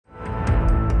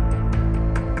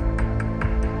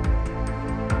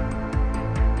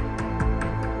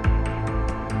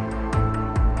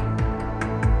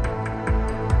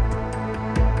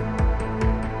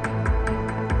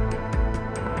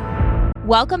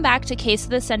Welcome back to Case of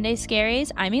the Sunday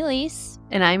Scaries. I'm Elise.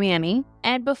 And I'm Annie.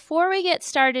 And before we get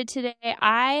started today,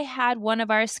 I had one of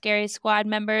our Scary Squad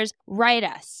members write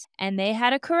us, and they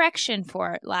had a correction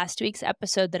for last week's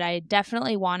episode that I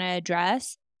definitely want to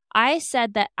address. I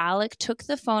said that Alec took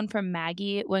the phone from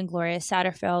Maggie when Gloria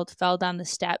Satterfield fell down the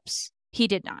steps. He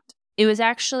did not. It was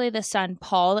actually the son,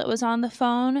 Paul, that was on the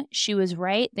phone. She was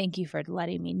right. Thank you for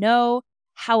letting me know.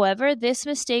 However, this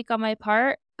mistake on my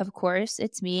part, of course,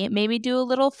 it's me, it made me do a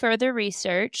little further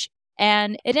research,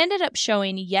 and it ended up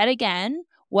showing yet again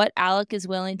what Alec is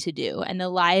willing to do and the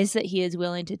lies that he is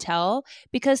willing to tell,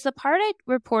 because the part I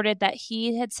reported that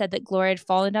he had said that Gloria had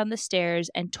fallen down the stairs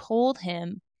and told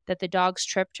him that the dogs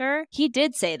tripped her, he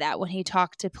did say that when he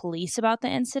talked to police about the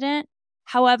incident.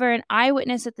 However, an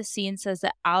eyewitness at the scene says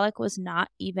that Alec was not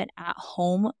even at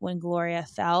home when Gloria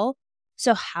fell.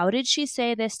 So how did she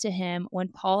say this to him when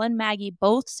Paul and Maggie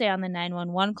both say on the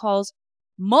 911 calls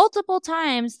multiple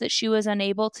times that she was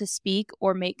unable to speak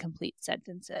or make complete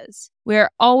sentences? We are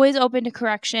always open to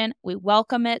correction. We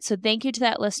welcome it. So thank you to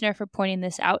that listener for pointing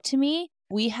this out to me.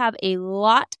 We have a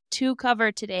lot to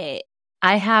cover today.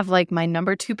 I have my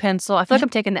number 2 pencil. I feel like I'm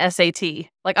taking the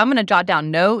SAT. I'm going to jot down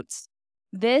notes.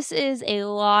 This is a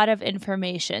lot of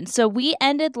information. So we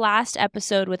ended last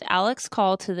episode with Alec's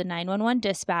call to the 911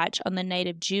 dispatch on the night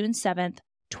of June 7th,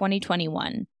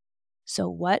 2021. So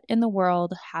what in the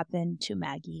world happened to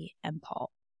Maggie and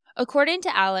Paul? According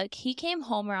to Alec, he came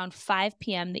home around 5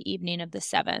 p.m. the evening of the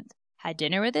 7th, had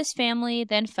dinner with his family,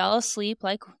 then fell asleep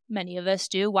like many of us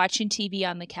do, watching TV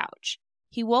on the couch.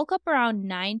 He woke up around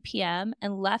 9 p.m.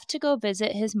 and left to go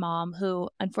visit his mom, who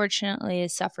unfortunately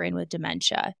is suffering with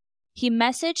dementia. He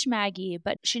messaged Maggie,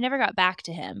 but she never got back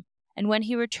to him. And when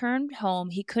he returned home,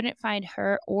 he couldn't find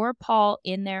her or Paul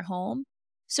in their home.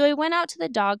 So he went out to the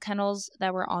dog kennels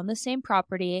that were on the same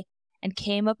property and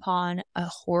came upon a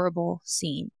horrible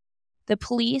scene. The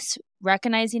police,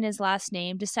 recognizing his last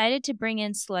name, decided to bring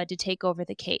in SLED to take over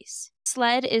the case.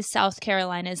 SLED is South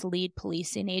Carolina's lead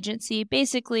policing agency,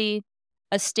 basically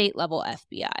a state-level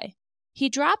FBI. He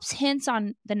drops hints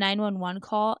on the 911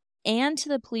 call and to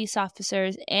the police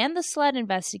officers and the SLED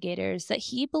investigators that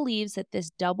he believes that this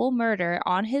double murder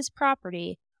on his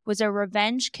property was a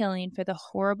revenge killing for the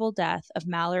horrible death of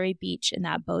Mallory Beach in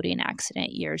that boating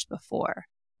accident years before.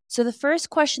 So the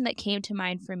first question that came to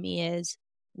mind for me is,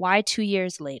 why 2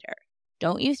 years later?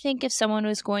 Don't you think if someone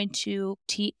was going to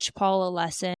teach Paul a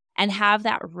lesson and have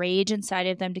that rage inside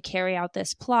of them to carry out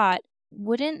this plot,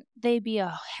 wouldn't they be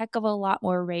a heck of a lot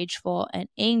more rageful and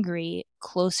angry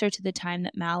closer to the time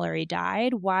that Mallory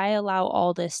died? Why allow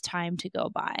all this time to go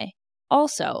by?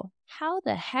 Also, how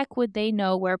the heck would they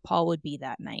know where Paul would be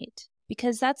that night?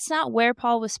 Because that's not where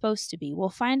Paul was supposed to be. We'll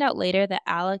find out later that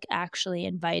Alec actually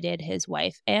invited his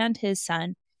wife and his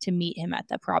son to meet him at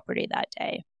the property that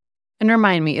day. And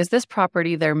remind me, is this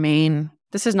property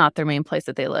this is not their main place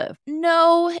that they live?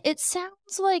 No, it sounds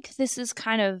like this is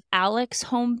kind of Alec's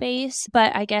home base,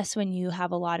 but I guess when you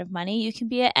have a lot of money, you can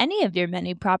be at any of your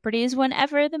many properties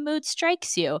whenever the mood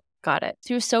strikes you. Got it.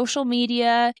 Through social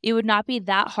media, it would not be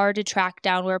that hard to track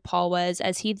down where Paul was,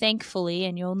 as he thankfully,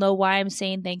 and you'll know why I'm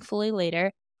saying thankfully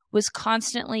later, was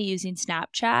constantly using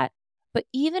Snapchat. But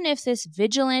even if this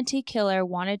vigilante killer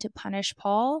wanted to punish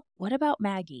Paul, what about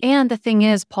Maggie? And the thing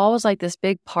is, Paul was this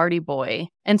big party boy.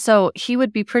 And so he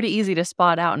would be pretty easy to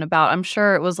spot out and about. I'm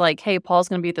sure it was hey, Paul's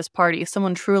going to be at this party.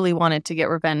 Someone truly wanted to get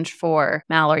revenge for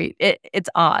Mallory. It's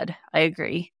odd. I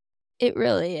agree. It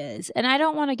really is. And I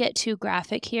don't want to get too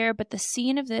graphic here, but the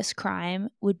scene of this crime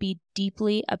would be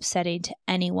deeply upsetting to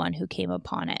anyone who came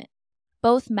upon it.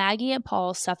 Both Maggie and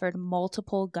Paul suffered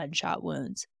multiple gunshot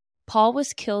wounds. Paul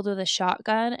was killed with a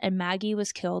shotgun and Maggie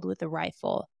was killed with a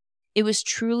rifle. It was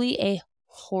truly a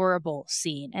horrible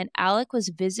scene, and Alec was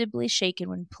visibly shaken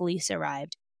when police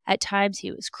arrived. At times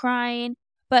he was crying,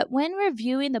 but when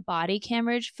reviewing the body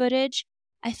camera footage,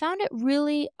 I found it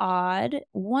really odd,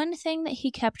 one thing that he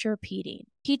kept repeating.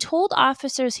 He told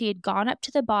officers he had gone up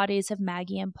to the bodies of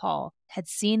Maggie and Paul, had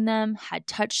seen them, had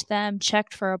touched them,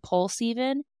 checked for a pulse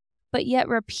even, but yet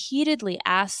repeatedly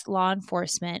asked law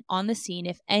enforcement on the scene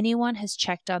if anyone has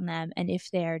checked on them and if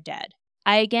they are dead.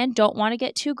 I again don't want to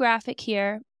get too graphic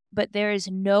here, but there is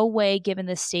no way, given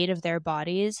the state of their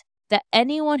bodies, that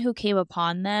anyone who came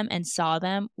upon them and saw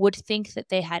them would think that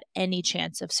they had any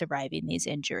chance of surviving these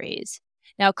injuries.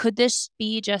 Now, could this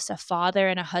be just a father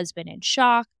and a husband in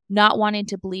shock, not wanting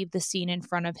to believe the scene in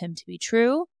front of him to be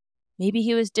true? Maybe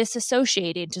he was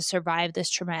disassociating to survive this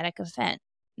traumatic event.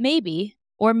 Maybe.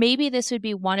 Or maybe this would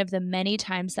be one of the many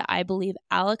times that I believe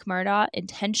Alec Murdaugh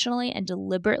intentionally and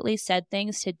deliberately said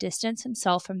things to distance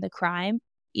himself from the crime,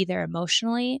 either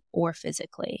emotionally or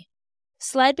physically.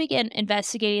 SLED began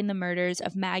investigating the murders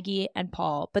of Maggie and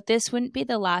Paul, but this wouldn't be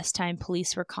the last time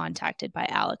police were contacted by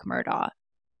Alec Murdaugh.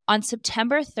 On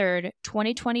September 3rd,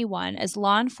 2021, as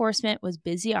law enforcement was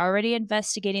busy already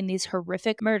investigating these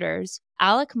horrific murders,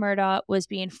 Alec Murdaugh was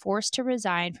being forced to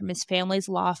resign from his family's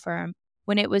law firm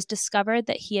when it was discovered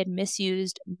that he had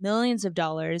misused millions of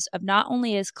dollars of not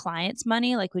only his clients'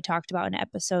 money, like we talked about in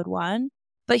episode 1,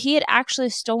 but he had actually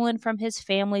stolen from his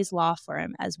family's law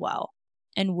firm as well.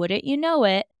 And wouldn't you know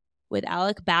it, with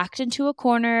Alec backed into a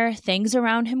corner, things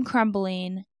around him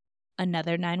crumbling,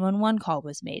 another 911 call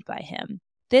was made by him.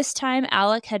 This time,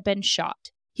 Alec had been shot.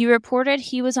 He reported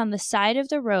he was on the side of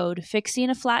the road fixing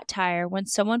a flat tire when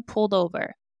someone pulled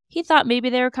over. He thought maybe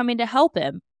they were coming to help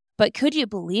him, but could you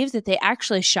believe that they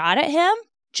actually shot at him?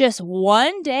 Just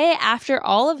one day after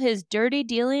all of his dirty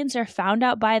dealings are found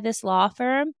out by this law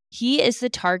firm, he is the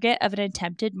target of an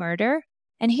attempted murder.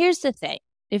 And here's the thing.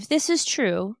 If this is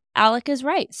true, Alec is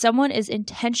right. Someone is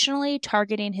intentionally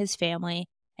targeting his family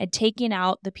and taking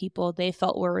out the people they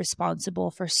felt were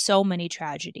responsible for so many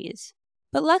tragedies.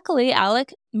 But luckily,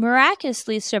 Alec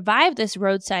miraculously survived this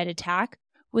roadside attack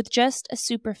with just a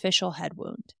superficial head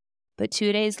wound. But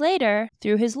 2 days later,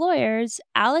 through his lawyers,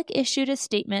 Alec issued a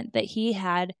statement that he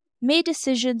had made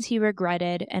decisions he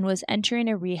regretted and was entering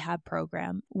a rehab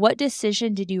program. What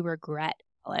decision did you regret,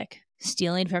 Alec?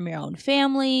 Stealing from your own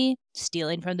family,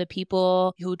 stealing from the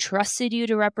people who trusted you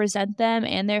to represent them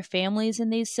and their families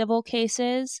in these civil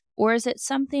cases? Or is it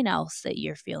something else that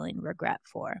you're feeling regret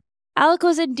for? Alec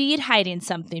was indeed hiding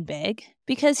something big,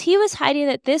 because he was hiding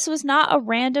that this was not a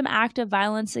random act of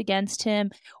violence against him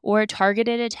or a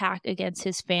targeted attack against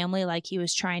his family like he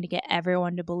was trying to get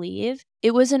everyone to believe.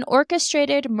 It was an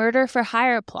orchestrated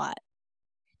murder-for-hire plot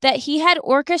that he had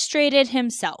orchestrated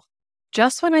himself.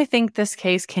 Just when I think this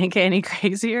case can't get any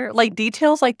crazier, like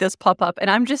details like this pop up and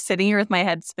I'm just sitting here with my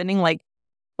head spinning like,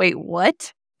 wait,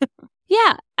 what?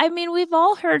 Yeah, I mean, we've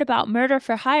all heard about murder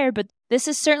for hire, but this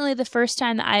is certainly the first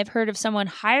time that I've heard of someone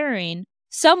hiring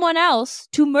someone else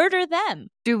to murder them.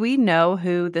 Do we know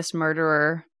who this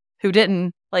murderer, who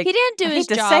didn't, like, he didn't do his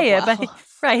job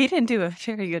but he didn't do a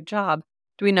very good job.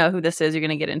 Do we know who this is? You're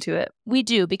going to get into it. We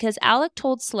do, because Alec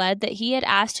told SLED that he had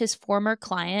asked his former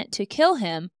client to kill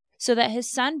him so that his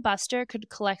son Buster could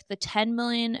collect the $10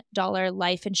 million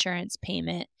life insurance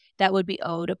payment that would be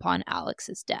owed upon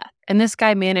Alex's death. And this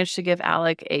guy managed to give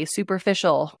Alec a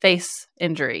superficial face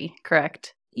injury,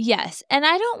 correct? Yes, and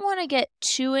I don't want to get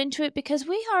too into it because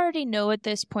we already know at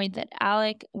this point that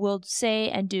Alec will say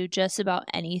and do just about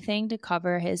anything to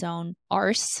cover his own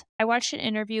arse. I watched an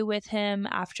interview with him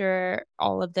after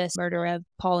all of this murder of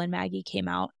Paul and Maggie came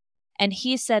out, and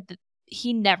he said that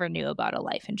he never knew about a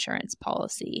life insurance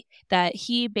policy, that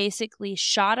he basically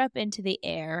shot up into the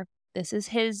air. This is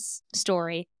his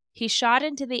story. He shot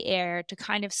into the air to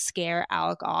kind of scare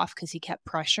Alec off because he kept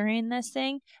pressuring this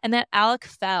thing. And then Alec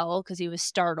fell because he was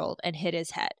startled and hit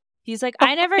his head. He's like,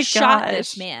 I never shot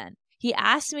this man. He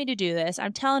asked me to do this.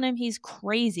 I'm telling him he's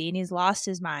crazy and he's lost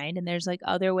his mind. And there's like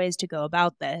other ways to go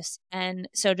about this. And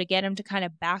so to get him to kind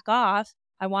of back off,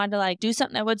 I wanted to like do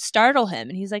something that would startle him.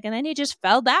 And he's like, and then he just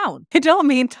fell down. I don't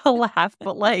mean to laugh,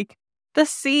 but like the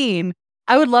scene,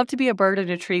 I would love to be a bird in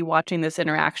a tree watching this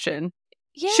interaction.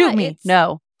 Yeah, shoot me.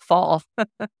 No. Fall.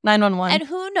 911. And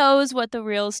who knows what the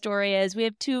real story is. We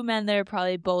have two men that are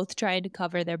probably both trying to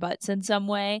cover their butts in some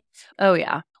way. Oh,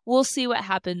 yeah. We'll see what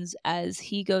happens as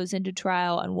he goes into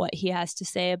trial and what he has to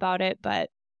say about it.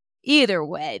 But either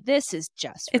way, this is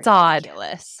just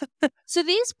ridiculous. Odd. So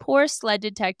these poor SLED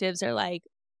detectives are like,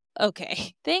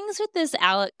 okay, things with this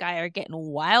Alec guy are getting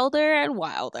wilder and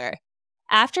wilder.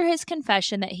 After his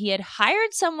confession that he had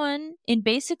hired someone in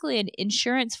basically an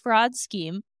insurance fraud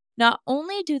scheme, not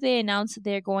only do they announce that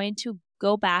they're going to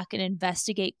go back and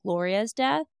investigate Gloria's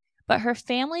death, but her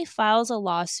family files a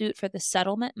lawsuit for the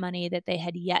settlement money that they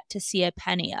had yet to see a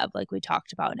penny of, like we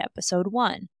talked about in episode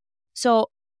 1.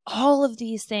 So all of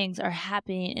these things are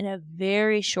happening in a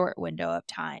very short window of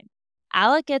time.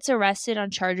 Alec gets arrested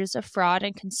on charges of fraud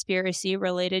and conspiracy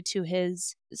related to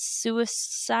his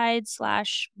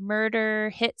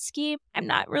suicide/murder hit scheme. I'm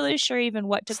not really sure even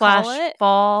what to call it.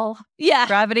 Fall. Yeah.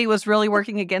 Gravity was really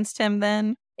working against him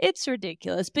then. It's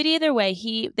ridiculous. But either way,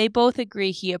 they both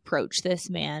agree he approached this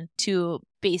man to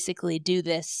basically do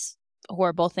this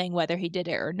horrible thing, whether he did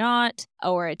it or not,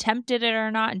 or attempted it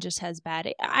or not, and just has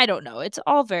I don't know. It's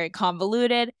all very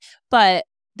convoluted, but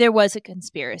there was a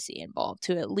conspiracy involved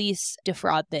to at least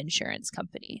defraud the insurance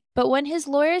company. But when his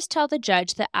lawyers tell the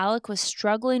judge that Alec was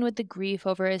struggling with the grief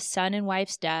over his son and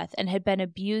wife's death and had been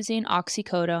abusing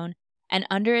oxycodone and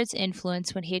under its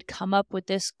influence when he had come up with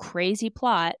this crazy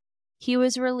plot, He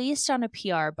was released on a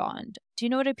PR bond. Do you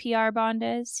know what a PR bond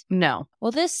is? No.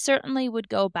 Well, this certainly would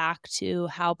go back to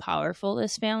how powerful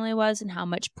this family was and how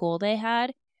much pull they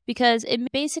had, because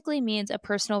it basically means a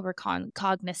personal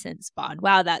recognizance bond.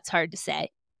 Wow, that's hard to say.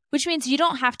 Which means you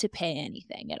don't have to pay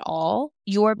anything at all.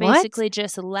 You're basically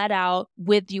just let out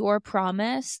with your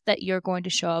promise that you're going to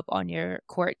show up on your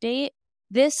court date.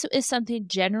 This is something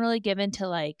generally given to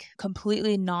like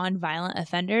completely non-violent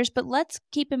offenders, but let's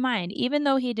keep in mind, even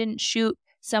though he didn't shoot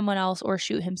someone else or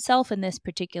shoot himself in this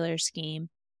particular scheme,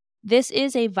 this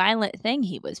is a violent thing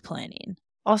he was planning.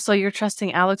 Also, you're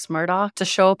trusting Alex Murdaugh to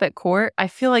show up at court? I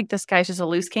feel like this guy's just a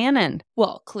loose cannon.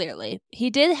 Well, clearly. He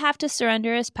did have to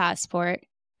surrender his passport,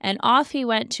 and off he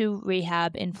went to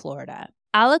rehab in Florida.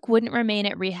 Alec wouldn't remain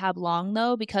at rehab long,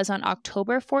 though, because on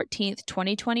October 14th,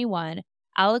 2021,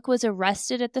 Alec was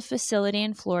arrested at the facility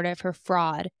in Florida for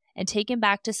fraud and taken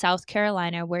back to South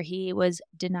Carolina, where he was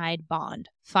denied bond,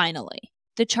 finally.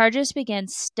 The charges began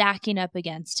stacking up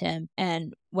against him,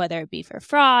 and whether it be for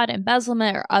fraud,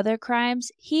 embezzlement, or other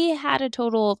crimes, he had a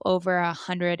total of over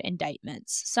 100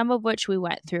 indictments, some of which we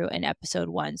went through in episode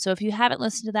 1. So if you haven't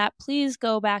listened to that, please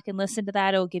go back and listen to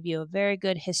that. It will give you a very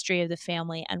good history of the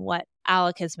family and what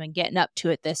Alec has been getting up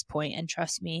to at this point, and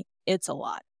trust me, it's a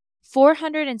lot.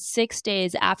 406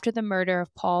 days after the murder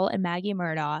of Paul and Maggie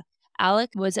Murdaugh,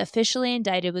 Alec was officially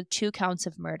indicted with 2 counts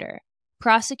of murder.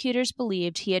 Prosecutors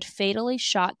believed he had fatally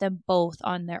shot them both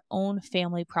on their own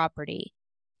family property.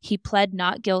 He pled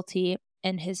not guilty,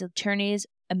 and his attorneys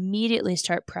immediately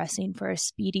start pressing for a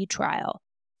speedy trial,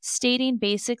 stating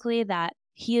basically that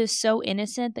he is so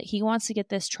innocent that he wants to get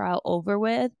this trial over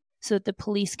with so that the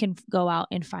police can go out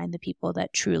and find the people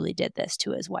that truly did this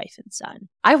to his wife and son.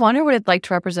 I wonder what it's like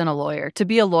to represent a lawyer, to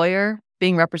be a lawyer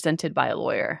being represented by a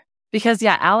lawyer. Because,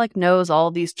 yeah, Alec knows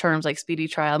all these terms like speedy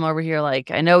trial. I'm over here like,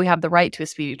 I know we have the right to a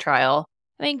speedy trial.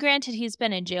 I mean, granted, he's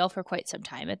been in jail for quite some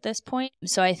time at this point,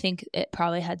 so I think it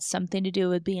probably had something to do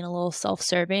with being a little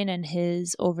self-serving and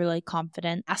his overly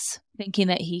confidence, thinking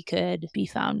that he could be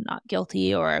found not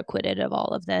guilty or acquitted of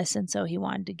all of this, and so he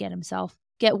wanted to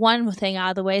get one thing out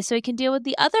of the way so he can deal with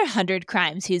the other 100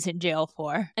 crimes he's in jail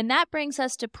for. And that brings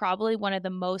us to probably one of the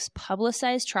most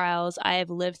publicized trials I have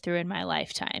lived through in my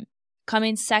lifetime,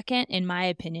 coming second, in my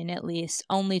opinion at least,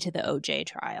 only to the OJ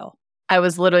trial. I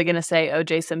was literally going to say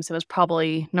OJ Simpson was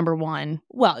probably number 1.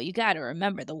 Well, you got to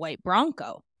remember the white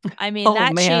Bronco. I mean, Oh,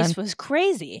 man. chase was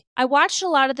crazy. I watched a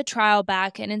lot of the trial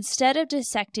back, and instead of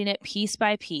dissecting it piece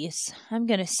by piece, I'm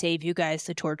going to save you guys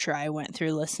the torture I went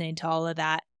through listening to all of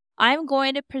that. I'm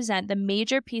going to present the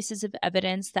major pieces of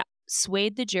evidence that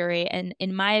swayed the jury and,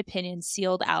 in my opinion,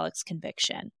 sealed Alec's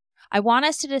conviction. I want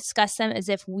us to discuss them as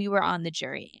if we were on the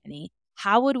jury, Annie.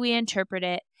 How would we interpret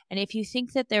it? And if you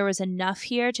think that there was enough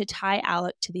here to tie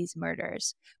Alec to these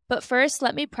murders. But first,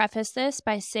 let me preface this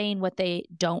by saying what they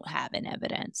don't have in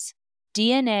evidence: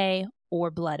 DNA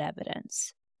or blood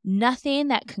evidence. Nothing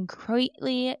that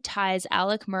concretely ties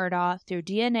Alec Murdaugh through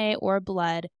DNA or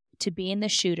blood to being the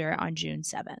shooter on June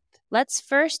 7th. Let's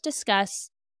first discuss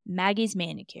Maggie's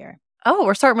manicure. Oh,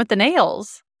 we're starting with the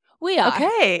nails. We are.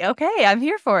 Okay, I'm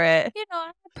here for it. You know,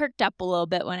 I perked up a little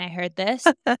bit when I heard this.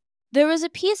 There was a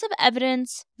piece of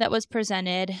evidence that was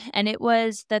presented, and it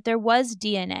was that there was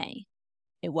DNA.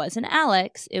 It wasn't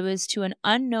Alec's, it was to an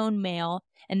unknown male,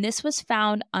 and this was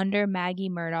found under Maggie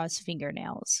Murdaugh's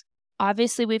fingernails.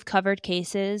 Obviously, we've covered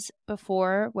cases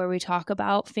before where we talk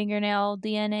about fingernail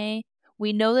DNA.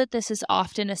 We know that this is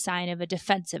often a sign of a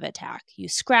defensive attack. You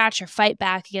scratch or fight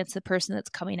back against the person that's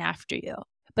coming after you.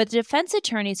 But the defense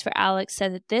attorneys for Alec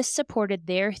said that this supported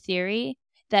their theory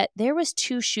that there was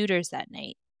 2 shooters that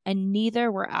night, and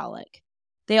neither were Alec.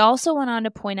 They also went on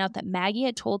to point out that Maggie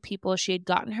had told people she had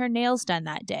gotten her nails done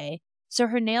that day, so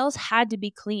her nails had to be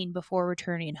clean before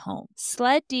returning home.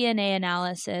 SLED DNA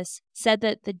analysis said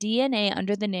that the DNA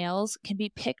under the nails can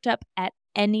be picked up at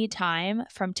any time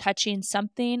from touching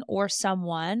something or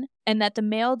someone, and that the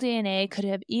male DNA could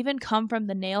have even come from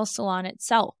the nail salon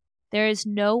itself. There is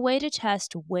no way to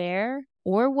test where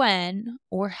or when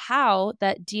or how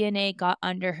that DNA got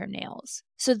under her nails.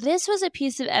 So this was a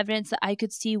piece of evidence that I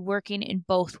could see working in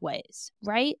both ways,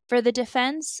 right? For the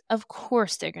defense, of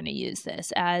course they're going to use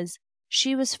this as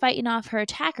she was fighting off her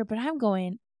attacker, but I'm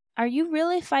going, are you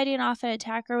really fighting off an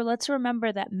attacker? Let's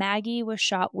remember that Maggie was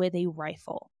shot with a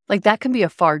rifle. Like, that can be a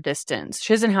far distance.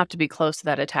 She doesn't have to be close to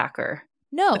that attacker.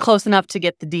 No. Close enough to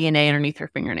get the DNA underneath her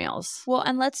fingernails. Well,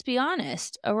 and let's be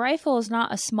honest, a rifle is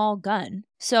not a small gun.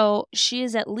 So she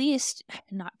is at least,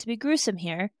 not to be gruesome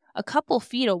here, a couple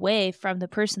feet away from the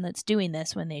person that's doing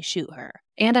this when they shoot her.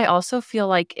 And I also feel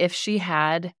like if she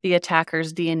had the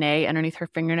attacker's DNA underneath her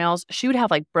fingernails, she would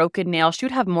have like broken nails. She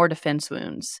would have more defense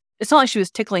wounds. It's not like she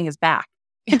was tickling his back.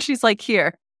 And she's like,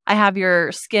 here, I have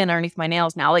your skin underneath my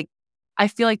nails now. Like, I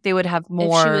feel like they would have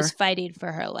more. If she was fighting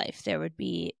for her life, there would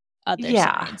be other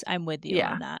signs. I'm with you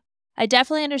on that. I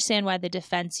definitely understand why the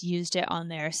defense used it on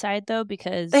their side, though,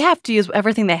 because they have to use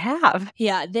everything they have.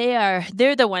 Yeah,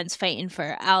 they're the ones fighting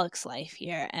for Alec's life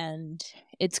here, and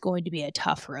it's going to be a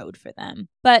tough road for them.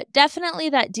 But definitely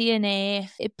that DNA,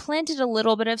 it planted a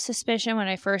little bit of suspicion when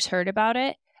I first heard about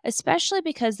it, especially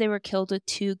because they were killed with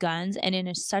 2 guns and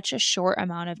in such a short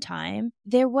amount of time.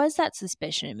 There was that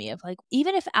suspicion in me of like,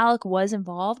 even if Alec was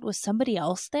involved, was somebody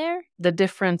else there? The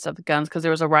difference of the guns, because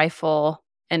there was a rifle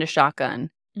and a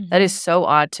shotgun. That is so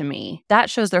odd to me. That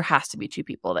shows there has to be 2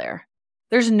 people there.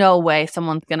 There's no way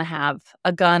someone's going to have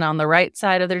a gun on the right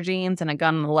side of their jeans and a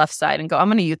gun on the left side and go, I'm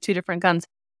going to use 2 different guns,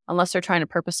 unless they're trying to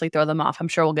purposely throw them off. I'm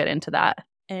sure we'll get into that.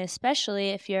 And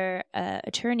especially if you're an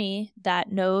attorney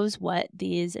that knows what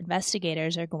these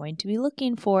investigators are going to be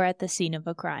looking for at the scene of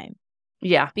a crime.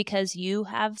 Yeah. Because you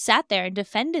have sat there and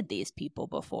defended these people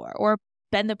before, or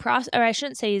been or I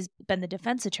shouldn't say he's been the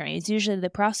defense attorney. He's usually the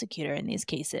prosecutor in these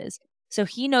cases. So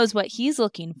he knows what he's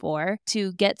looking for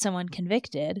to get someone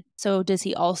convicted. So does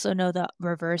he also know the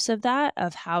reverse of that,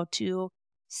 of how to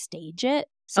stage it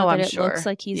so that it looks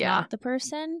like he's not the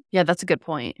person? Yeah, that's a good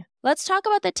point. Let's talk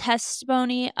about the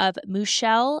testimony of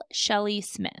Michelle Shelley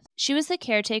Smith. She was the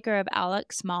caretaker of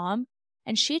Alec's mom,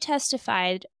 and she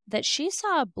testified that she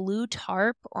saw a blue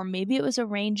tarp, or maybe it was a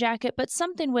rain jacket, but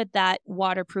something with that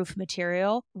waterproof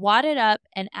material, wadded up,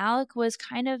 and Alec was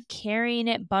kind of carrying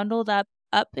it bundled up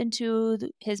into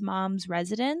his mom's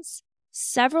residence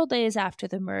several days after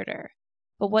the murder.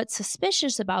 But what's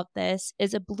suspicious about this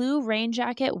is a blue rain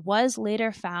jacket was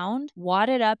later found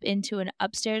wadded up into an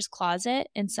upstairs closet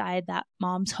inside that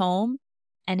mom's home,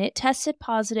 and it tested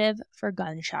positive for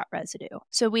gunshot residue.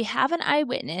 So we have an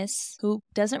eyewitness who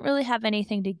doesn't really have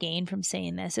anything to gain from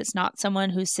saying this. It's not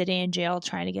someone who's sitting in jail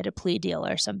trying to get a plea deal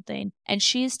or something. And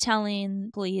she's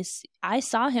telling police, I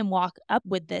saw him walk up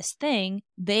with this thing.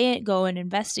 They go and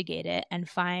investigate it and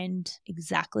find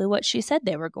exactly what she said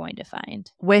they were going to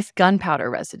find. With gunpowder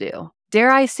residue.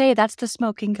 Dare I say that's the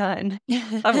smoking gun?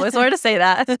 I've always wanted to say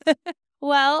that.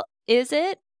 Well, is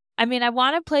it? I mean, I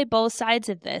want to play both sides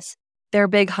of this. They're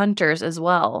big hunters as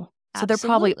well. So Absolutely. They're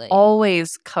probably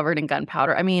always covered in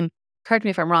gunpowder. I mean, correct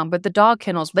me if I'm wrong, but the dog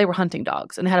kennels, they were hunting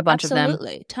dogs and they had a bunch of them.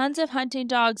 Absolutely. Tons of hunting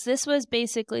dogs. This was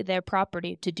basically their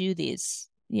property to do these,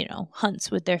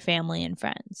 hunts with their family and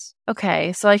friends.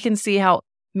 Okay. So I can see how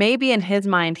maybe in his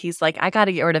mind, he's like, I got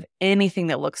to get rid of anything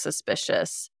that looks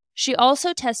suspicious. She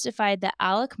also testified that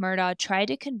Alec Murdaugh tried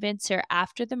to convince her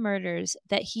after the murders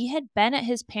that he had been at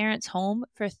his parents' home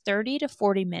for 30 to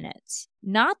 40 minutes.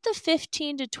 Not the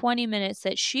 15 to 20 minutes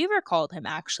that she recalled him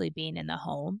actually being in the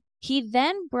home. He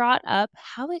then brought up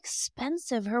how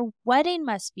expensive her wedding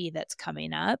must be that's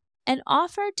coming up and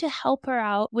offered to help her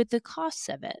out with the costs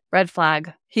of it. Red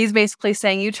flag. He's basically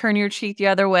saying, you turn your cheek the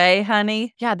other way,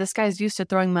 honey. Yeah, this guy's used to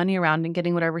throwing money around and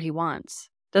getting whatever he wants.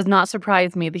 Does not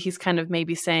surprise me that he's kind of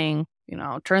maybe saying,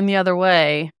 turn the other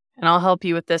way and I'll help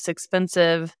you with this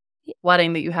expensive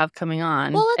wedding that you have coming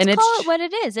on. Well, let's call it what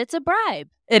it is. It's a bribe.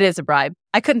 It is a bribe.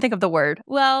 I couldn't think of the word.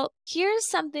 Well, here's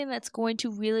something that's going to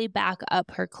really back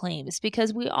up her claims,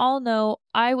 because we all know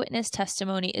eyewitness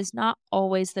testimony is not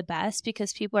always the best,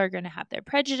 because people are going to have their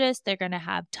prejudice. They're going to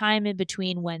have time in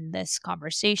between when this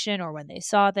conversation or when they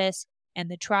saw this and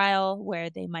the trial where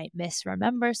they might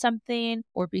misremember something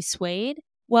or be swayed.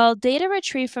 Well, data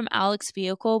retrieved from Alec's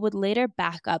vehicle would later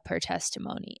back up her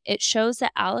testimony. It shows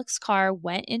that Alec's car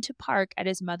went into park at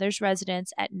his mother's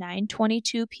residence at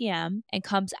 9:22 p.m. and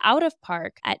comes out of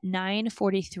park at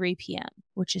 9:43 p.m.,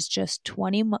 which is just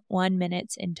 21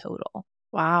 minutes in total.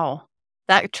 Wow.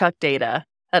 That truck data,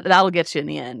 that'll get you in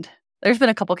the end. There's been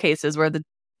a couple cases where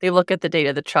they look at the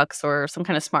data the trucks or some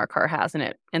kind of smart car has and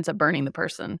it ends up burning the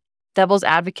person. Devil's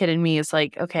advocate in me is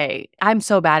like, okay, I'm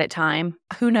so bad at time.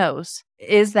 Who knows?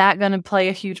 Is that going to play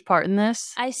a huge part in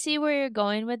this? I see where you're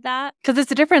going with that. Because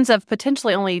it's a difference of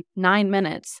potentially only 9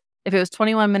 minutes. If it was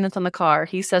 21 minutes on the car,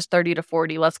 he says 30 to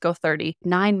 40. Let's go 30.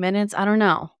 9 minutes? I don't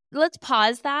know. Let's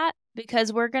pause that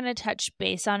because we're going to touch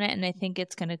base on it, and I think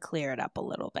it's going to clear it up a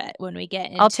little bit when we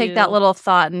get into... I'll take that little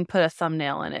thought and put a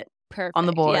thumbnail in it. Perfect. On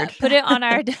the board. Yeah, put it on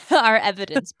our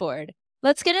evidence board.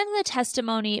 Let's get into the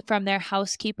testimony from their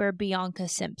housekeeper, Bianca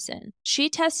Simpson. She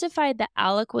testified that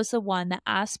Alec was the one that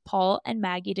asked Paul and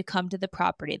Maggie to come to the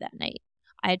property that night.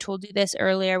 I told you this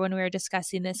earlier when we were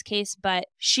discussing this case, but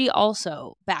she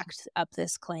also backed up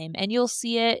this claim. And you'll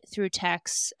see it through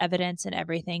text, evidence, and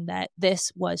everything that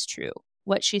this was true.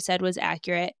 What she said was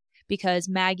accurate because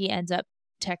Maggie ends up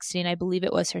texting, I believe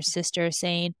it was her sister,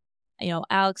 saying,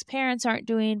 Alec's parents aren't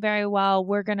doing very well.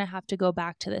 We're going to have to go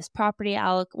back to this property.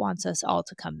 Alec wants us all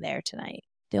to come there tonight.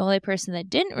 The only person that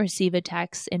didn't receive a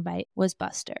text invite was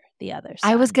Buster, the other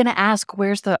son. I was going to ask,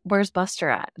 where's Buster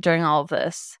at during all of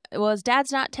this? Well, his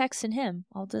dad's not texting him.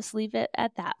 I'll just leave it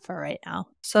at that for right now.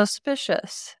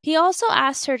 Suspicious. He also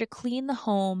asked her to clean the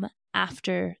home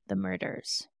after the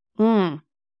murders.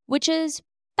 Which is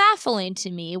baffling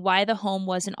to me why the home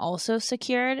wasn't also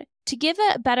secured. To give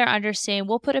a better understanding,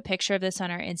 we'll put a picture of this on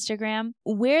our Instagram.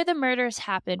 Where the murders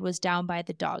happened was down by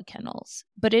the dog kennels,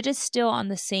 but it is still on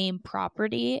the same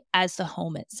property as the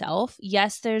home itself.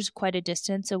 Yes, there's quite a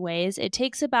distance away. It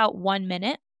takes about 1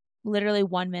 minute, literally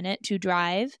 1 minute to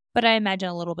drive, but I imagine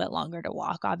a little bit longer to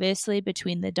walk, obviously,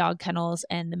 between the dog kennels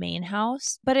and the main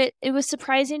house. But it was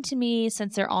surprising to me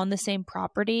since they're on the same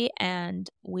property, and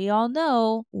we all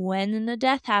know when the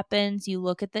death happens, you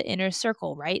look at the inner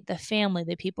circle, right? The family,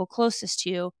 the people closest to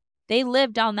you. They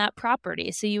lived on that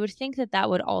property, so you would think that that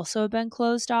would also have been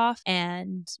closed off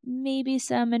and maybe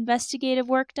some investigative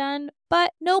work done.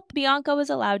 But nope, Bianca was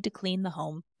allowed to clean the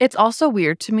home. It's also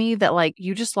weird to me that, like,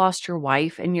 you just lost your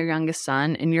wife and your youngest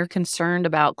son, and you're concerned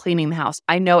about cleaning the house.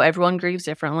 I know everyone grieves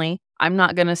differently. I'm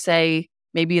not going to say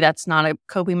maybe that's not a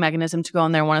coping mechanism to go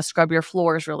in there and want to scrub your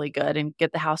floors really good and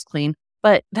get the house clean.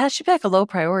 But that should be like a low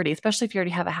priority, especially if you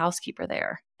already have a housekeeper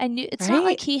there. And it's not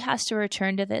like he has to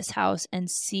return to this house and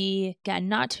see, again,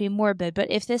 not to be morbid, but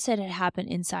if this had happened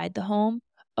inside the home,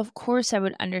 of course I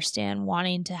would understand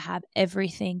wanting to have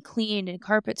everything cleaned and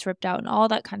carpets ripped out and all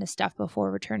that kind of stuff before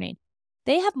returning.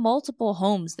 They have multiple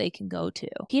homes they can go to.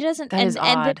 He doesn't, that is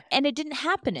odd. And it didn't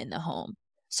happen in the home.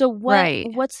 So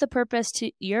what's the purpose, to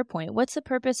your point, what's the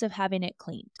purpose of having it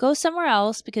cleaned? Go somewhere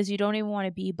else because you don't even want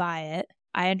to be by it.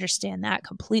 I understand that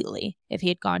completely if he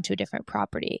had gone to a different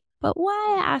property. But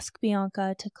why ask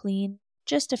Bianca to clean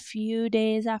just a few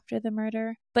days after the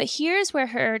murder? But here's where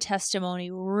her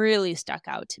testimony really stuck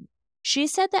out to me. She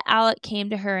said that Alec came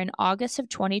to her in August of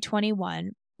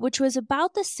 2021, which was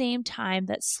about the same time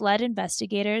that SLED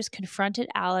investigators confronted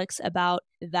Alex about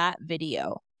that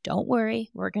video. Don't worry,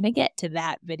 we're going to get to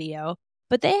that video.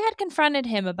 But they had confronted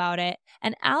him about it,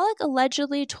 and Alec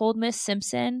allegedly told Miss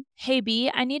Simpson, "Hey, B,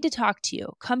 I need to talk to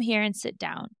you. Come here and sit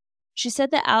down." She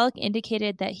said that Alec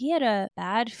indicated that he had a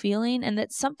bad feeling and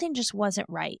that something just wasn't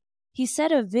right. He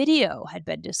said a video had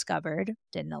been discovered,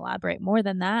 didn't elaborate more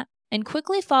than that, and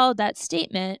quickly followed that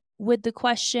statement with the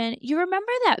question, "You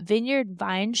remember that Vineyard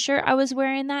Vine shirt I was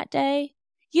wearing that day?"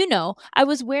 I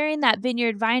was wearing that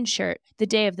Vineyard Vine shirt the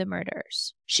day of the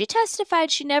murders. She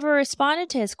testified she never responded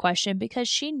to his question because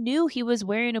she knew he was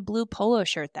wearing a blue polo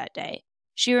shirt that day.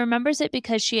 She remembers it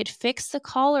because she had fixed the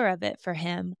collar of it for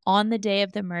him on the day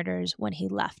of the murders when he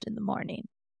left in the morning.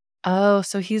 Oh,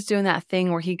 so he's doing that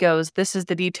thing where he goes, "This is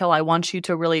the detail I want you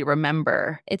to really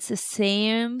remember." It's the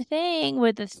same thing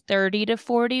with the 30 to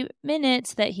 40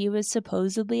 minutes that he was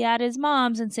supposedly at his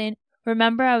mom's and saying,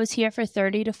 "Remember, I was here for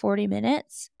 30 to 40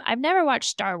 minutes? I've never watched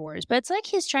Star Wars, but it's like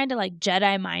he's trying to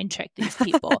Jedi mind trick these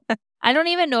people. I don't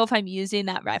even know if I'm using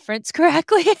that reference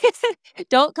correctly.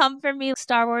 Don't come for me,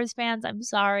 Star Wars fans. I'm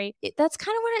sorry. That's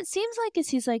kind of what it seems like, is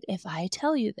he's like, if I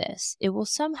tell you this, it will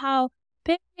somehow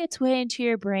pick its way into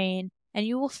your brain and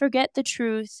you will forget the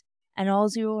truth and all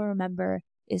you will remember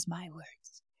is my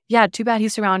words. Yeah, too bad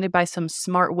he's surrounded by some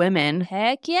smart women.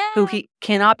 Heck yeah. Who he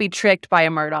cannot be tricked by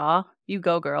a Murdaugh. You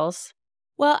go, girls.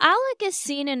 Well, Alec is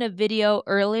seen in a video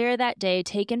earlier that day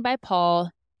taken by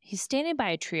Paul. He's standing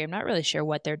by a tree. I'm not really sure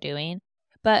what they're doing.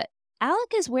 But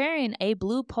Alec is wearing a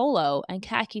blue polo and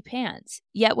khaki pants.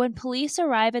 Yet when police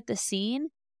arrive at the scene,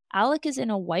 Alec is in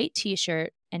a white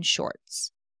t-shirt and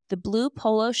shorts. The blue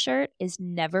polo shirt is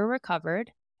never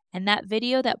recovered. And that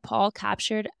video that Paul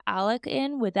captured Alec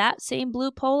in with that same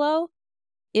blue polo,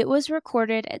 it was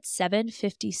recorded at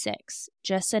 7:56,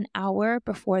 just an hour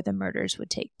before the murders would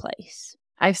take place.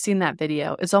 I've seen that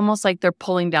video. It's almost like they're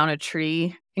pulling down a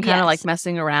tree and kind of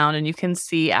messing around, and you can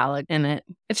see Alec in it.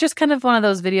 It's just kind of one of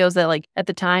those videos that at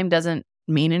the time doesn't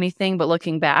mean anything, but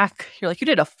looking back, you're like, you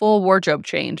did a full wardrobe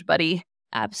change, buddy.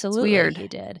 Absolutely, it's weird. He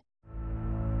did.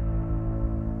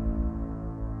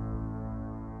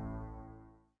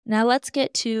 Now let's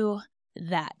get to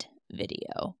that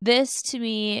video. This, to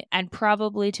me, and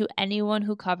probably to anyone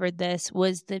who covered this,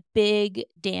 was the big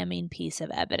damning piece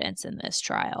of evidence in this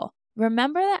trial.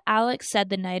 Remember that Alex said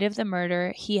the night of the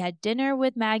murder he had dinner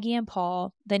with Maggie and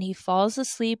Paul, then he falls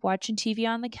asleep watching TV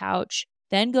on the couch,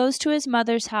 then goes to his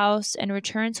mother's house and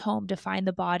returns home to find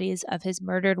the bodies of his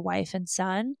murdered wife and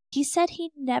son. He said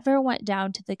he never went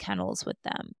down to the kennels with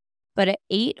them. But at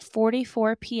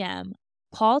 8:44 p.m.,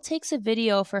 Paul takes a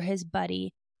video for his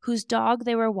buddy whose dog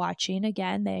they were watching.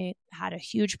 Again, they had a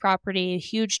huge property, a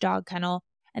huge dog kennel,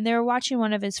 and they were watching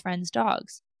one of his friend's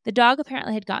dogs. The dog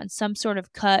apparently had gotten some sort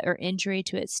of cut or injury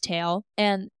to its tail,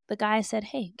 and the guy said,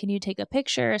 hey, can you take a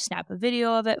picture, snap a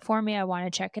video of it for me? I want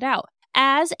to check it out.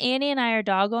 As Annie and I are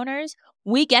dog owners,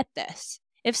 we get this.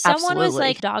 If someone was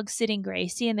like dog sitting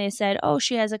Gracie and they said, oh,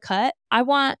 she has a cut, I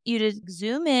want you to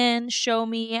zoom in, show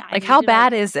me. Like, how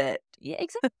bad is it? Yeah,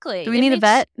 exactly. Do we need a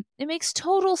vet? It makes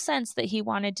total sense that he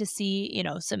wanted to see,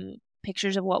 some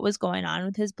pictures of what was going on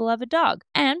with his beloved dog.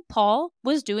 And Paul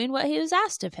was doing what he was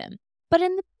asked of him. But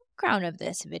in the background of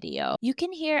this video, you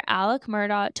can hear Alec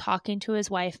Murdaugh talking to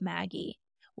his wife, Maggie.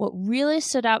 What really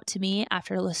stood out to me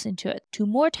after listening to it 2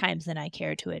 more times than I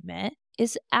care to admit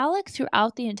is Alec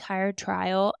throughout the entire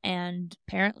trial and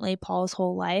apparently Paul's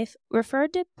whole life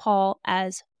referred to Paul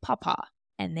as Papa.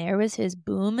 And there was his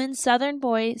booming southern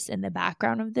voice in the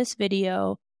background of this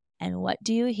video. And what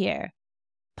do you hear?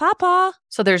 Papa.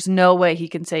 So there's no way he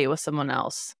can say it was someone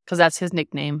else because that's his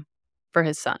nickname for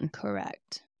his son.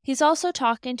 Correct. He's also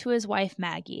talking to his wife,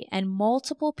 Maggie, and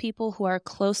multiple people who are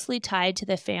closely tied to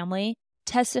the family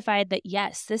testified that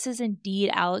yes, this is indeed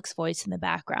Alec's voice in the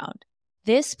background.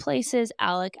 This places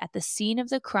Alec at the scene of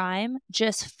the crime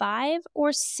just 5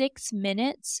 or 6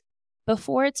 minutes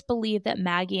before it's believed that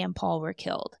Maggie and Paul were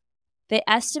killed. They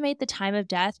estimate the time of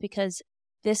death because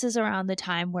this is around the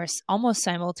time where almost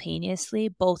simultaneously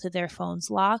both of their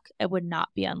phones lock and would not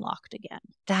be unlocked again.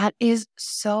 That is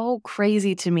so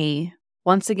crazy to me.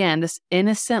 Once again, this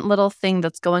innocent little thing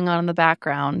that's going on in the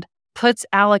background puts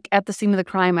Alec at the scene of the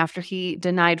crime after he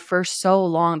denied for so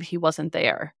long that he wasn't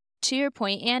there. To your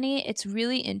point, Annie, it's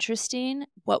really interesting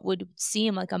what would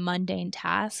seem like a mundane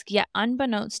task, yet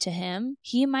unbeknownst to him,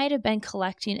 he might have been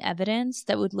collecting evidence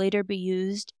that would later be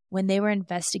used when they were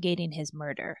investigating his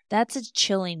murder. That's a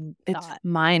chilling thought. It's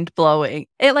mind-blowing.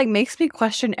 It makes me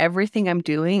question everything I'm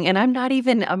doing, and I'm not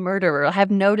even a murderer. I have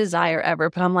no desire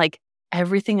ever, but I'm like,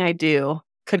 everything I do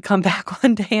could come back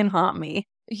one day and haunt me.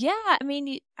 Yeah, I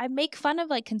mean, I make fun of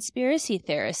conspiracy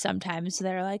theorists sometimes.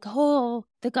 They're like, oh,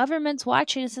 the government's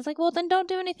watching us. It's like, well, then don't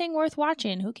do anything worth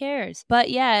watching. Who cares? But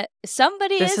yeah,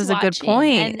 somebody is watching. This is a good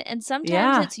point. And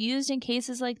sometimes it's used in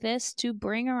cases like this to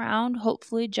bring around,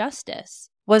 hopefully, justice.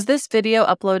 Was this video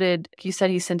uploaded? You said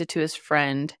he sent it to his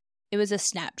friend. It was a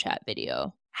Snapchat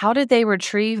video. How did they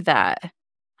retrieve that?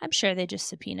 I'm sure they just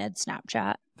subpoenaed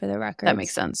Snapchat for the record. That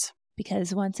makes sense.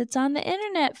 Because once it's on the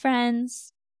internet,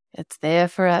 friends, it's there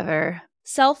forever.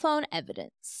 Cell phone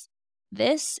evidence.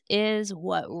 This is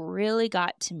what really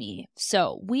got to me.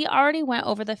 So we already went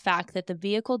over the fact that the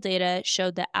vehicle data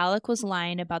showed that Alec was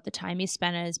lying about the time he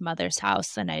spent at his mother's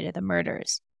house the night of the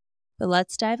murders. But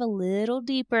let's dive a little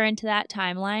deeper into that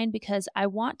timeline because I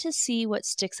want to see what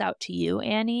sticks out to you,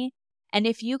 Annie. And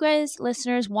if you guys,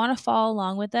 listeners, want to follow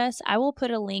along with us, I will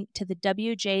put a link to the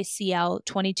WJCL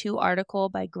 22 article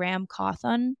by Graham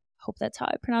Cawthon, hope that's how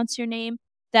I pronounce your name,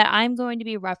 that I'm going to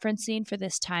be referencing for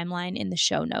this timeline in the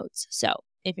show notes. So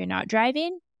if you're not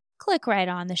driving, click right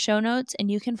on the show notes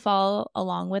and you can follow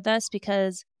along with us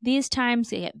because these times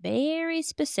get very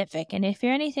specific. And if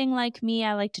you're anything like me,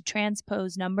 I like to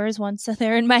transpose numbers once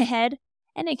they're in my head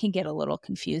and it can get a little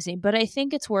confusing. But I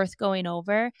think it's worth going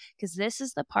over because this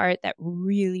is the part that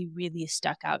really, really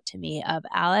stuck out to me of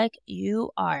Alec,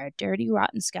 you are a dirty,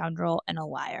 rotten scoundrel and a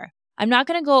liar. I'm not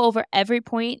going to go over every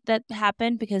point that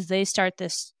happened because they start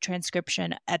this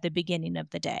transcription at the beginning of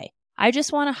the day. I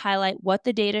just want to highlight what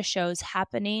the data shows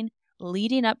happening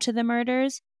leading up to the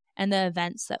murders and the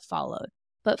events that followed.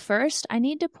 But first, I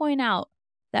need to point out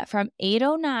that from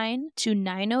 8:09 to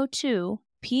 9:02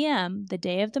 p.m., the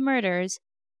day of the murders,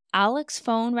 Alec's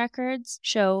phone records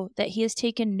show that he has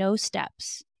taken no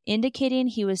steps, indicating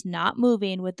he was not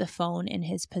moving with the phone in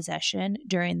his possession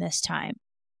during this time.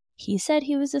 He said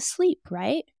he was asleep,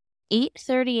 right?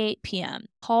 8:38 p.m.,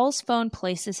 Paul's phone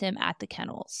places him at the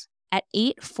kennels. At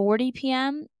 8:40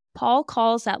 p.m., Paul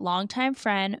calls that longtime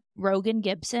friend, Rogan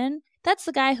Gibson. That's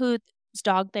the guy whose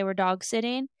dog they were dog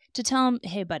sitting, to tell him,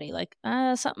 hey, buddy,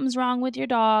 something's wrong with your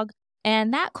dog.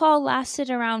 And that call lasted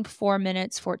around 4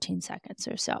 minutes, 14 seconds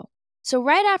or so. So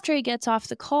right after he gets off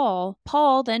the call,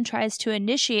 Paul then tries to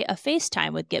initiate a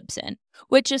FaceTime with Gibson,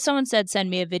 which if someone said,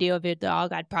 send me a video of your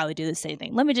dog, I'd probably do the same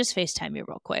thing. Let me just FaceTime you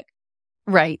real quick.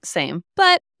 Right, same.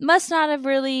 But must not have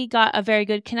really got a very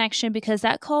good connection because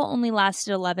that call only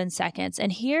lasted 11 seconds.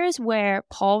 And here's where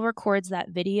Paul records that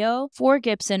video for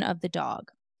Gibson of the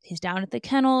dog. He's down at the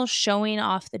kennel showing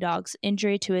off the dog's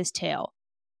injury to his tail.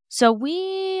 So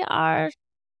we are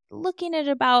looking at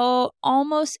about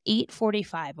almost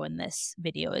 8:45 when this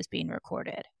video is being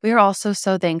recorded. We are also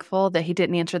so thankful that he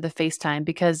didn't answer the FaceTime,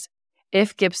 because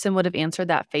if Gibson would have answered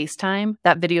that FaceTime,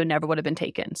 that video never would have been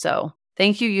taken. So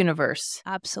thank you, universe.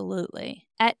 Absolutely.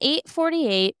 At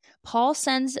 8:48, Paul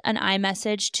sends an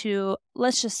iMessage to,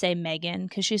 let's just say Megan,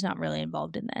 because she's not really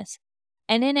involved in this.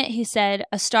 And in it, he said,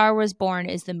 A Star Was Born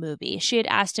is the movie. She had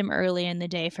asked him early in the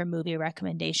day for movie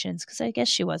recommendations because I guess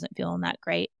she wasn't feeling that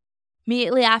great.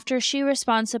 Immediately after, she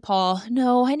responds to Paul,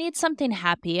 No, I need something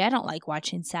happy. I don't like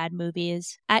watching sad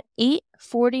movies. At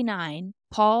 8:49,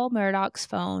 Paul Murdaugh's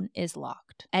phone is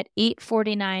locked. At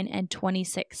 8:49 and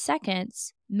 26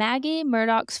 seconds, Maggie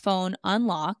Murdaugh's phone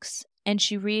unlocks and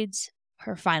she reads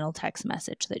her final text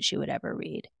message that she would ever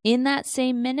read. In that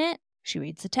same minute, she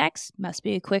reads the text, must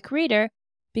be a quick reader,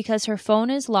 because her phone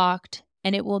is locked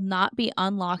and it will not be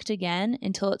unlocked again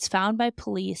until it's found by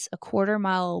police a quarter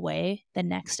mile away the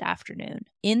next afternoon.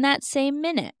 In that same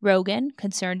minute, Rogan,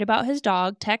 concerned about his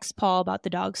dog, texts Paul about the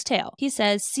dog's tail. He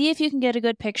says, see if you can get a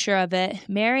good picture of it.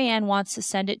 Marianne wants to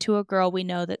send it to a girl we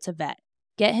know that's a vet.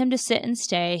 Get him to sit and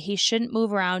stay. He shouldn't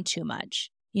move around too much.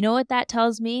 You know what that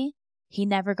tells me? He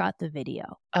never got the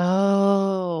video.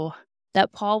 Oh.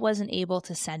 That Paul wasn't able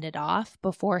to send it off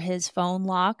before his phone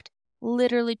locked,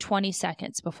 literally 20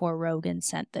 seconds before Rogan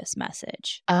sent this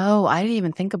message. Oh, I didn't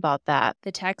even think about that.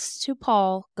 The text to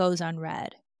Paul goes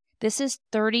unread. This is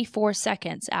 34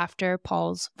 seconds after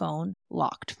Paul's phone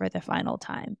locked for the final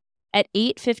time. At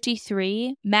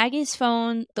 8:53, Maggie's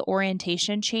phone, the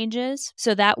orientation changes,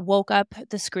 so that woke up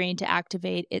the screen to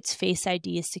activate its Face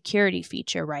ID security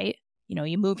feature, right? You know,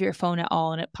 you move your phone at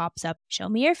all and it pops up, show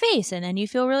me your face. And then you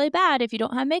feel really bad if you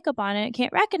don't have makeup on and it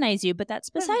can't recognize you. But that's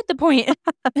beside the point.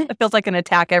 It feels like an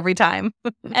attack every time.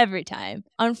 Every time.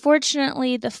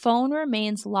 Unfortunately, the phone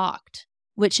remains locked,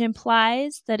 which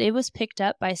implies that it was picked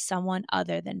up by someone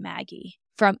other than Maggie.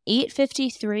 From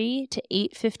 8:53 to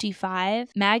 8:55,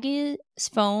 Maggie's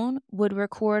phone would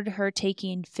record her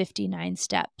taking 59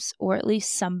 steps, or at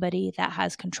least somebody that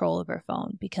has control of her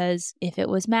phone, because if it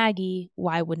was Maggie,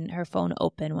 why wouldn't her phone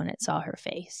open when it saw her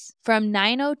face? From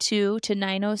 9:02 to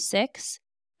 9:06,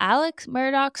 Alex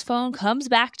Murdaugh's phone comes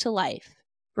back to life,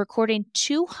 recording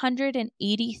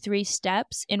 283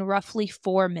 steps in roughly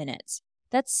 4 minutes.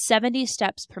 That's 70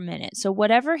 steps per minute. So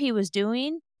whatever he was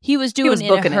doing in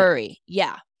a hurry.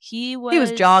 Yeah. He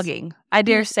was jogging. I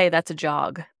dare say that's a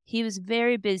jog. He was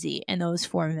very busy in those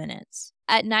 4 minutes.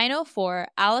 At 9:04,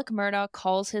 Alec Murdaugh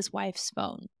calls his wife's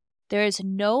phone. There is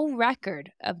no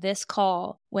record of this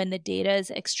call when the data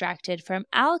is extracted from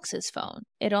Alex's phone.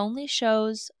 It only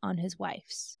shows on his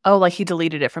wife's. Oh, like he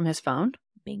deleted it from his phone?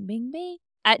 Bing, bing, bing.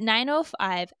 At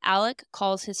 9:05, Alec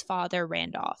calls his father,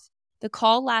 Randolph. The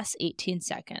call lasts 18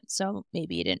 seconds, so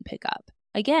maybe he didn't pick up.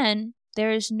 Again,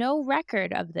 there is no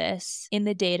record of this in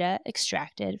the data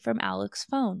extracted from Alec's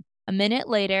phone. A minute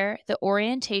later, the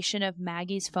orientation of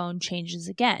Maggie's phone changes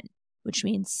again, which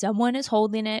means someone is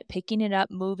holding it, picking it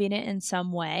up, moving it in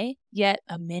some way. Yet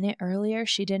a minute earlier,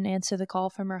 she didn't answer the call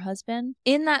from her husband.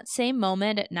 In that same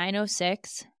moment at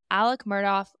 9:06, Alec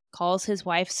Murdaugh calls his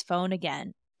wife's phone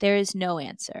again. There is no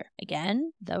answer.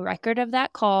 Again, the record of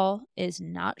that call is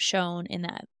not shown in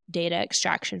that data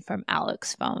extraction from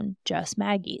Alec's phone, just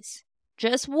Maggie's.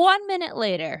 Just 1 minute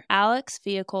later, Alec's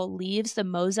vehicle leaves the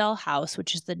Moselle house,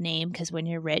 which is the name because when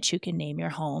you're rich, you can name your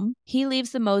home. He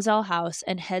leaves the Moselle house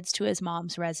and heads to his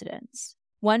mom's residence.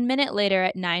 1 minute later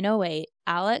at 9:08,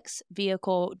 Alec's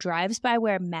vehicle drives by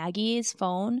where Maggie's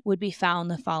phone would be found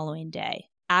the following day.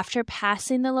 After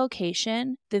passing the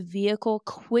location, the vehicle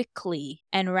quickly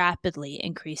and rapidly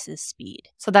increases speed.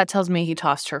 So that tells me he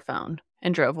tossed her phone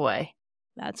and drove away.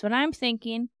 That's what I'm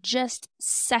thinking. Just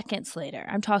seconds later,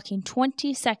 I'm talking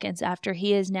 20 seconds after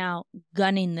he is now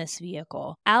gunning this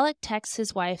vehicle, Alec texts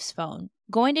his wife's phone,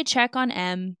 going to check on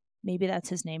M. Maybe that's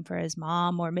his name for his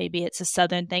mom, or maybe it's a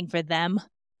Southern thing for them,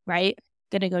 right?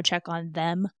 Gonna go check on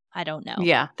them. I don't know.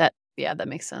 Yeah, that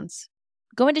makes sense.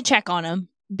 Going to check on him.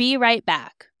 Be right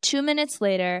back. 2 minutes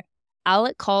later,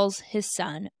 Alec calls his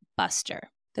son, Buster.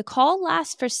 The call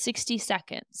lasts for 60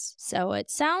 seconds, so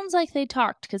it sounds like they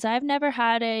talked because I've never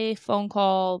had a phone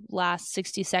call last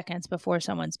 60 seconds before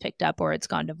someone's picked up or it's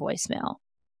gone to voicemail.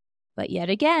 But yet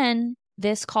again,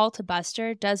 this call to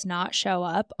Buster does not show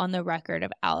up on the record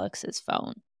of Alex's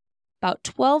phone. About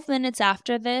 12 minutes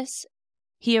after this,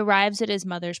 he arrives at his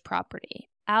mother's property.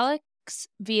 Alex's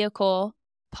vehicle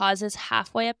pauses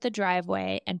halfway up the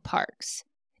driveway and parks.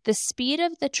 The speed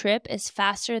of the trip is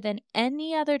faster than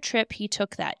any other trip he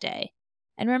took that day,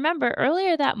 And remember,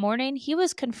 earlier that morning, he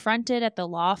was confronted at the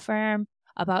law firm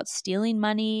about stealing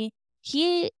money.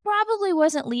 He probably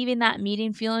wasn't leaving that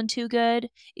meeting feeling too good.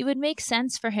 It would make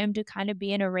sense for him to kind of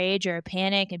be in a rage or a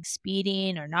panic and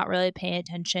speeding or not really paying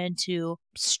attention to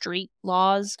street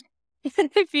laws,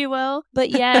 if you will.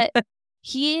 But yet,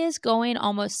 he is going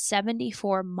almost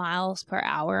 74 miles per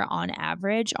hour on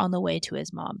average on the way to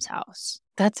his mom's house.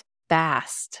 That's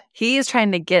fast. He is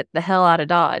trying to get the hell out of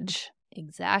Dodge.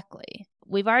 Exactly.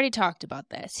 We've already talked about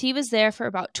this. He was there for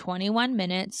about 21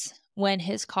 minutes when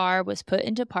his car was put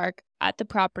into park at the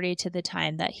property to the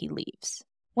time that he leaves.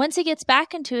 Once he gets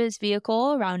back into his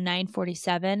vehicle around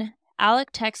 9:47, Alec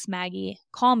texts Maggie,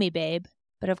 "Call me, babe."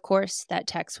 But of course, that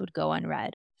text would go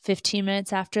unread. 15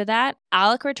 minutes after that,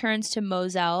 Alec returns to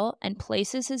Moselle and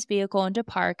places his vehicle into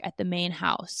park at the main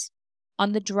house.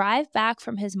 On the drive back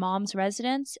from his mom's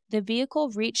residence, the vehicle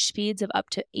reached speeds of up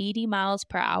to 80 miles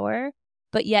per hour,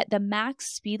 but yet the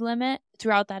max speed limit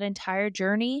throughout that entire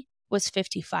journey was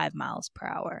 55 miles per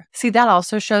hour. See, that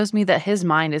also shows me that his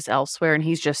mind is elsewhere and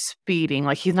he's just speeding.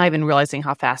 Like, he's not even realizing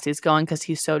how fast he's going because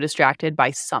he's so distracted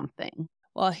by something.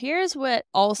 Well, here's what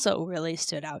also really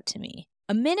stood out to me.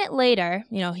 A minute later,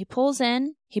 he pulls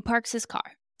in, he parks his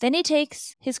car. Then he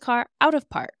takes his car out of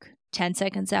park. 10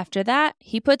 seconds after that,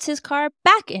 he puts his car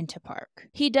back into park.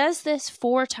 He does this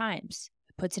 4 times.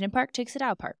 Puts it in park, takes it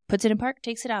out of park. Puts it in park,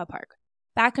 takes it out of park.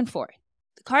 Back and forth.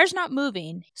 The car's not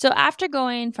moving. So after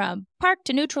going from park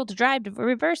to neutral to drive to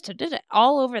reverse to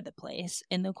all over the place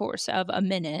in the course of a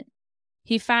minute,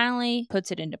 he finally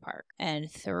puts it into park. And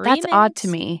 3 minutes. That's odd to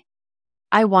me.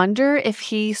 I wonder if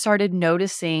he started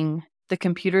noticing the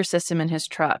computer system in his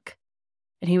truck.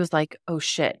 And he was like, oh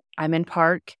shit, I'm in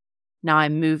park. Now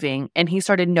I'm moving. And he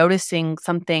started noticing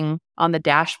something on the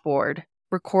dashboard,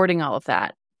 recording all of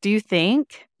that. Do you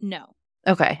think? No.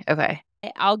 Okay.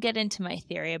 I'll get into my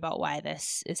theory about why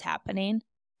this is happening.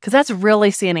 Because that's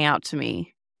really standing out to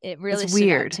me. It really it's stood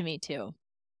weird out to me too.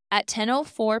 At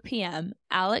 10:04 p.m.,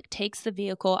 Alec takes the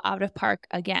vehicle out of park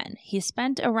again. He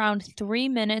spent around 3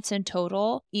 minutes in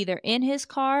total, either in his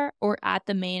car or at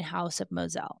the main house of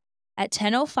Moselle. At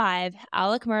 10:05,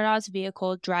 Alec Murdaugh's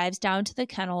vehicle drives down to the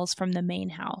kennels from the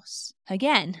main house.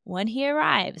 Again, when he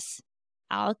arrives,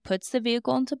 Alec puts the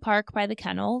vehicle into park by the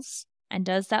kennels and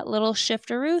does that little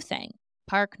shifteroo thing.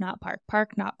 Park, not park,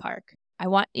 park, not park. I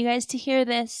want you guys to hear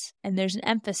this, and there's an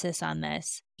emphasis on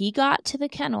this. He got to the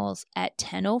kennels at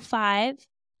 10:05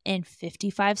 and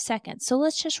 55 seconds. So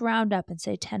let's just round up and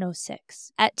say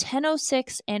 10:06. At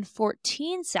 10:06 and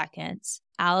 14 seconds,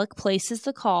 Alec places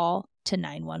the call to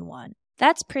 911.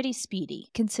 That's pretty speedy,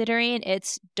 considering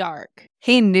it's dark.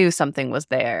 He knew something was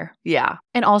there. Yeah.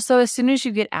 And also, as soon as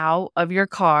you get out of your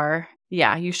car,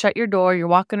 you shut your door, you're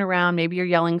walking around, maybe you're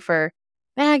yelling for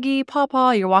Maggie,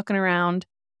 Pawpaw, you're walking around.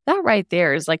 That right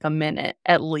there is like a minute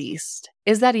at least.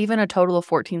 Is that even a total of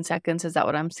 14 seconds? Is that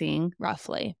what I'm seeing?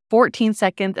 Roughly. 14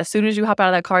 seconds. As soon as you hop out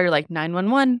of that car, you're like,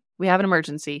 911, we have an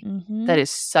emergency. Mm-hmm. That is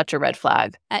such a red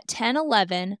flag. At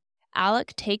 10:11,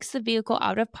 Alec takes the vehicle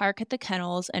out of park at the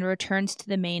kennels and returns to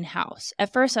the main house.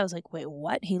 At first, I was like, wait,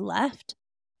 what? He left?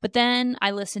 But then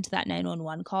I listened to that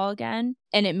 911 call again,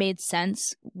 and it made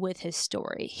sense with his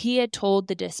story. He had told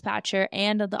the dispatcher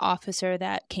and the officer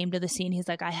that came to the scene, he's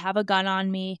like, I have a gun on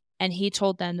me. And he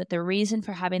told them that the reason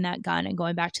for having that gun and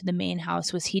going back to the main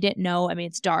house was he didn't know,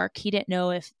 it's dark. He didn't know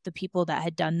if the people that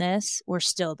had done this were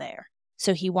still there.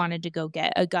 So he wanted to go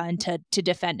get a gun to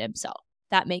defend himself.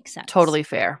 That makes sense. Totally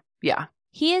fair. Yeah.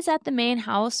 He is at the main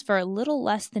house for a little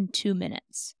less than 2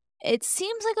 minutes. It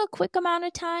seems like a quick amount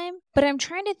of time, but I'm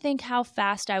trying to think how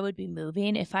fast I would be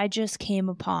moving if I just came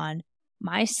upon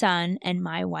my son and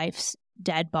my wife's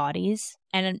dead bodies.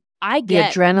 And I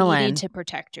get the adrenaline. Needing to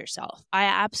protect yourself. I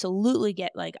absolutely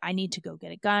get I need to go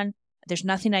get a gun. There's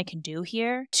nothing I can do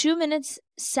here. 2 minutes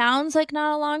sounds like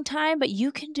not a long time, but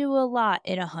you can do a lot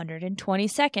in 120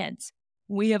 seconds.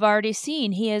 We have already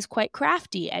seen he is quite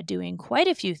crafty at doing quite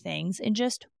a few things in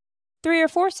just 3 or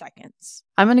 4 seconds.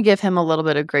 I'm going to give him a little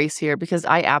bit of grace here because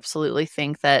I absolutely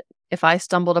think that if I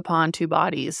stumbled upon 2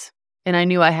 bodies and I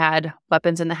knew I had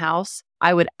weapons in the house,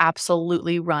 I would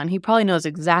absolutely run. He probably knows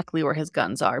exactly where his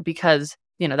guns are because,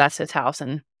 that's his house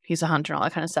and he's a hunter and all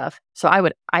that kind of stuff. So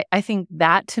I think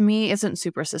that to me isn't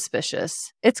super suspicious.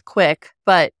 It's quick,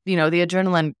 but, the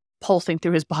adrenaline pulsing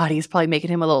through his body is probably making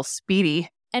him a little speedy.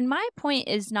 And my point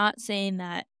is not saying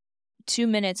that 2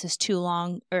 minutes is too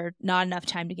long or not enough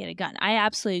time to get a gun. I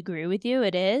absolutely agree with you.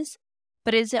 It is.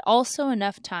 But is it also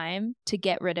enough time to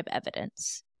get rid of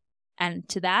evidence? And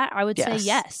to that, I would say Yes.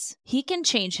 yes. He can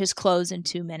change his clothes in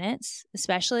 2 minutes,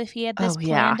 especially if he had this Oh,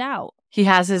 yeah. planned out. He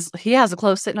has the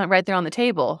clothes sitting right there on the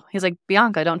table. He's like,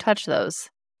 Bianca, don't touch those.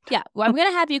 Yeah, well, I'm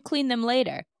going to have you clean them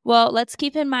later. Well, let's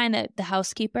keep in mind that the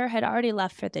housekeeper had already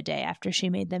left for the day after she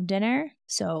made them dinner.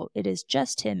 So it is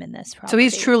just him in this property. So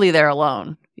he's truly there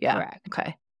alone. Yeah. Correct.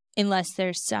 Okay. Unless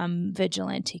there's some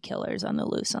vigilante killers on the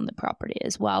loose on the property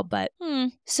as well. But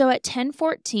so at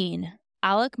 10:14,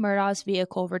 Alec Murdaugh's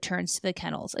vehicle returns to the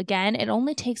kennels. Again, it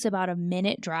only takes about a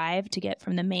minute drive to get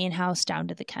from the main house down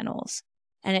to the kennels.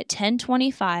 And at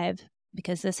 10:25,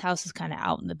 because this house is kind of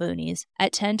out in the boonies,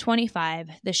 at 10:25,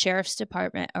 the sheriff's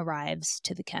department arrives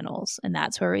to the kennels. And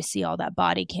that's where we see all that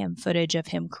body cam footage of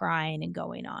him crying and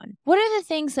going on. What are the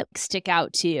things that stick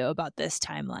out to you about this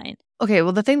timeline? Okay,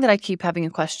 well, the thing that I keep having a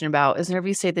question about is whenever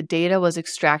you say the data was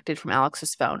extracted from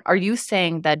Alex's phone, are you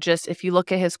saying that just if you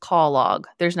look at his call log,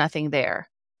 there's nothing there?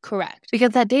 Correct.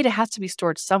 Because that data has to be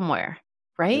stored somewhere,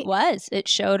 right? It was. It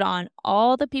showed on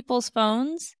all the people's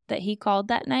phones that he called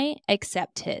that night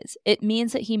except his. It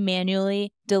means that he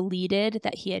manually deleted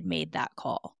that he had made that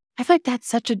call. I feel like that's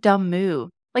such a dumb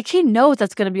move. Like, he knows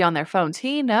that's going to be on their phones.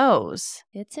 He knows.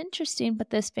 It's interesting,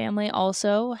 but this family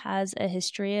also has a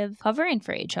history of covering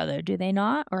for each other, do they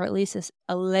not? Or at least this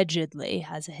allegedly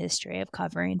has a history of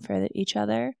covering for each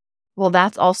other. Well,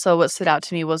 that's also what stood out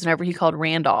to me was whenever he called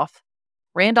Randolph.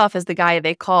 Randolph is the guy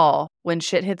they call when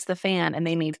shit hits the fan and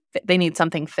they need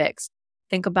something fixed.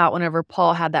 Think about whenever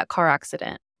Paul had that car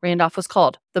accident. Randolph was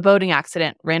called. The boating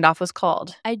accident, Randolph was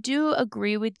called. I do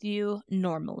agree with you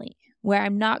normally. Where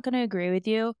I'm not going to agree with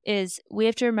you is we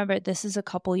have to remember this is a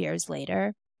couple years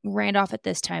later. Randolph at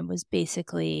this time was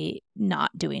basically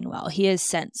not doing well. He has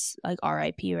since, like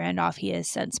R.I.P. Randolph, he has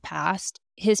since passed.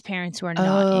 His parents were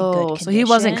not in good condition. So he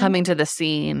wasn't coming to the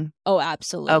scene. Oh,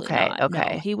 absolutely not.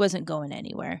 Okay. No, he wasn't going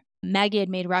anywhere. Maggie had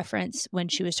made reference when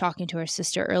she was talking to her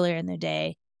sister earlier in the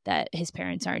day that his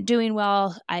parents aren't doing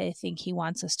well. I think he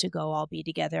wants us to go all be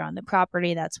together on the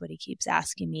property. That's what he keeps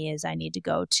asking me is I need to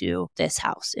go to this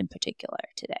house in particular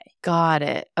today. Got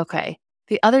it. Okay.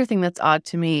 The other thing that's odd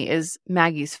to me is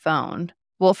Maggie's phone.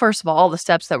 Well, first of all the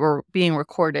steps that were being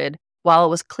recorded while it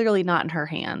was clearly not in her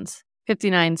hands.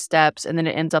 59 steps, and then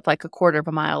it ends up like a quarter of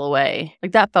a mile away.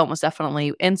 Like that phone was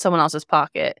definitely in someone else's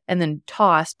pocket and then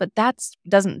tossed, but that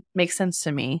doesn't make sense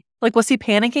to me. Like, was he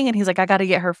panicking and he's like, I got to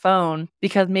get her phone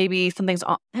because maybe something's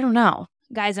on? I don't know.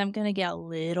 Guys, I'm going to get a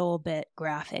little bit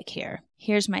graphic here.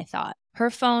 Here's my thought. Her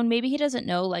phone, maybe he doesn't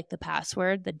know like the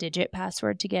password, the digit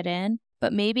password to get in,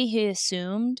 but maybe he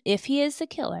assumed if he is the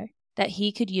killer that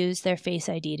he could use their Face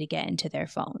ID to get into their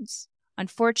phones.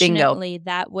 Unfortunately,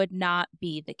 that would not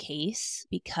be the case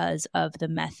because of the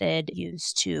method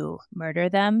used to murder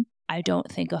them. I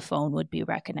don't think a phone would be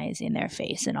recognizing their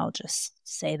face, and I'll just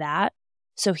say that.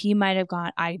 So he might have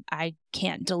gone, I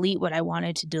can't delete what I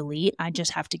wanted to delete. I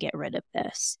just have to get rid of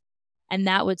this. And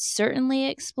that would certainly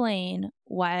explain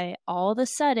why all of a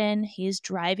sudden he's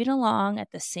driving along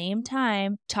at the same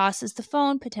time, tosses the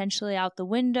phone potentially out the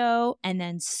window, and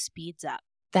then speeds up.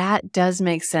 That does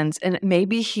make sense. And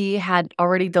maybe he had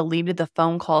already deleted the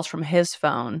phone calls from his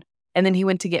phone. And then he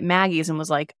went to get Maggie's and was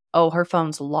like, oh, her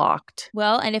phone's locked.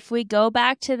 Well, and if we go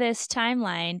back to this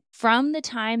timeline, from the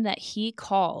time that he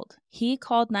called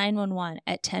 911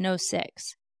 at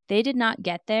 10:06. They did not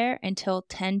get there until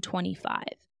 10:25.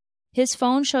 His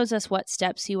phone shows us what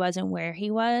steps he was and where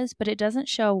he was, but it doesn't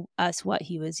show us what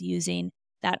he was using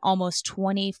that almost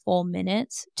 20 full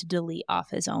minutes to delete off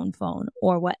his own phone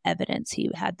or what evidence he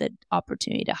had the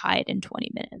opportunity to hide in 20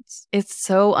 minutes. It's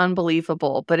so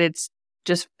unbelievable, but it's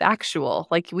just factual.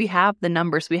 Like, we have the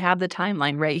numbers, we have the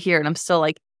timeline right here. And I'm still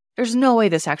like, there's no way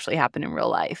this actually happened in real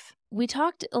life. We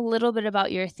talked a little bit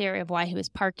about your theory of why he was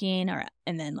parking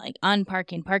and then like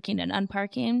unparking, parking, and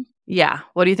unparking. Yeah.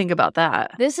 What do you think about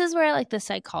that? This is where like the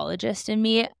psychologist in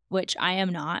me, which I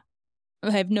am not, I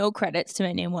have no credits to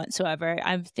my name whatsoever.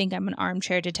 I think I'm an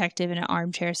armchair detective and an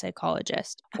armchair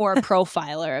psychologist or a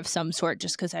profiler of some sort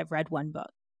just because I've read one book.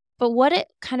 But what it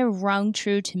kind of rung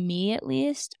true to me, at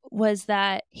least, was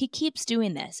that he keeps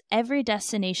doing this. Every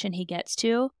destination he gets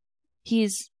to,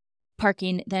 he's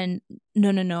parking, then,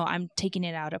 no, I'm taking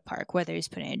it out of park, whether he's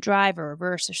putting it drive or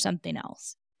reverse or something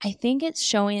else. I think it's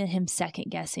showing him second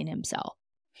guessing himself.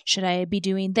 Should I be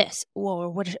doing this? Or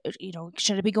what,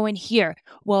 should I be going here?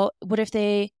 Well, what if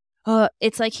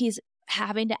it's like he's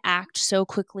having to act so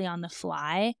quickly on the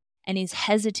fly and he's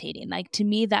hesitating. Like, to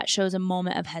me, that shows a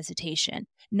moment of hesitation,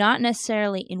 not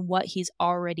necessarily in what he's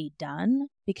already done,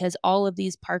 because all of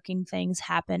these parking things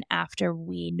happen after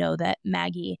we know that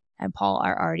Maggie and Paul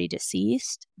are already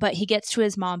deceased. But he gets to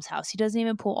his mom's house. He doesn't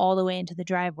even pull all the way into the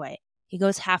driveway. He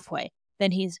goes halfway.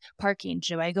 Then he's parking.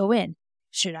 Should I go in?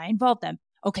 Should I involve them?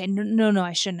 Okay, no,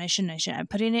 I shouldn't. I'm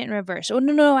putting it in reverse. Oh,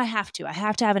 no, I have to. I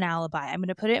have to have an alibi. I'm going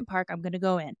to put it in park. I'm going to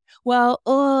go in. Well,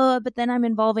 but then I'm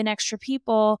involving extra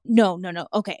people. No.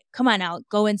 Okay, come on, Alec.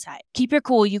 Go inside. Keep your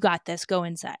cool. You got this. Go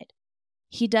inside.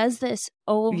 He does this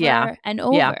over and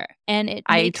over. Yeah. And it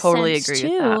I makes totally sense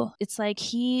agree with too. that. It's like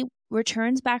he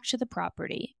returns back to the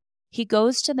property. He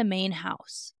goes to the main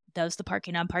house, does the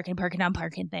parking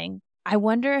thing. I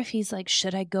wonder if he's like,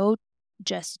 should I go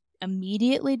just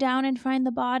immediately down and find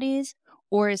the bodies?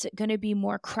 Or is it going to be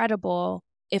more credible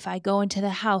if I go into the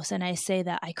house and I say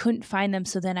that I couldn't find them,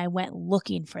 so then I went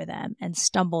looking for them and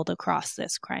stumbled across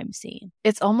this crime scene?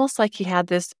 It's almost like he had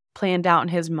this planned out in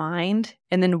his mind.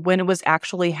 And then when it was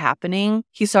actually happening,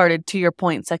 he started, to your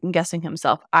point, second guessing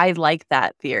himself. I like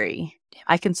that theory.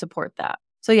 I can support that.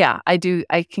 So yeah, I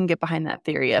can get behind that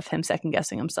theory of him second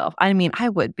guessing himself. I mean, I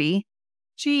would be.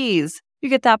 Jeez, you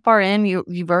get that far in,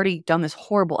 you've already done this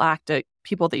horrible act to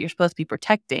people that you're supposed to be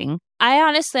protecting. I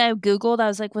Googled, I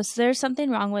was like, was there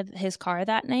something wrong with his car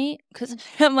that night? Because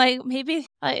I'm like, maybe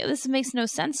this makes no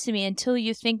sense to me until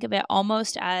you think of it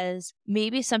almost as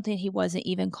maybe something he wasn't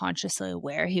even consciously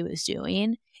aware he was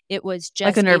doing. It was just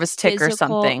like a nervous tick or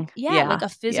something. Yeah, like a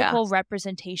physical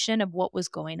representation of what was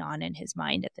going on in his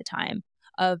mind at the time.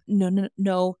 Of no,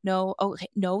 okay,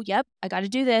 no, yep, I got to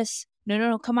do this.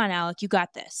 No, come on, Alec, you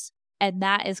got this. And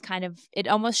that is kind of, it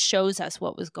almost shows us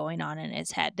what was going on in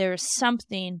his head. There's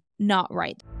something not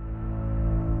right.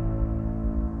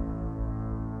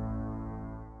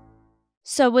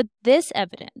 So with this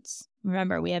evidence,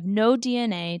 remember, we have no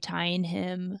DNA tying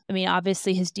him. I mean,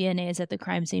 obviously his DNA is at the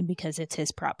crime scene because it's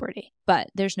his property, but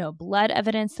there's no blood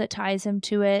evidence that ties him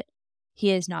to it. He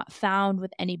is not found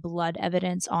with any blood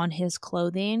evidence on his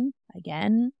clothing.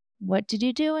 Again, what did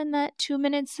you do in that 2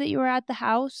 minutes that you were at the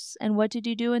house? And what did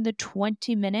you do in the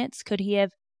 20 minutes? Could he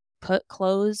have put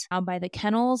clothes down by the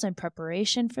kennels in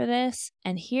preparation for this?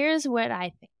 And here's what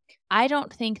I think. I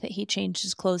don't think that he changed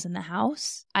his clothes in the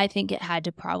house. I think it had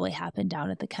to probably happen down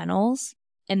at the kennels.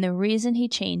 And the reason he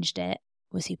changed it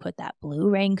was he put that blue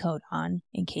raincoat on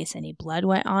in case any blood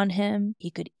went on him. He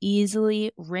could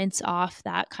easily rinse off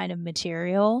that kind of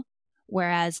material,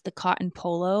 whereas the cotton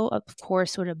polo, of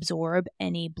course, would absorb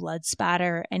any blood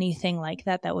spatter or anything like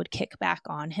that that would kick back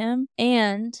on him.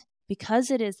 And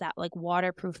because it is that like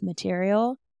waterproof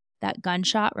material, that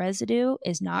gunshot residue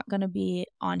is not going to be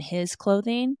on his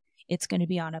clothing. It's going to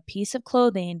be on a piece of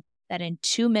clothing that in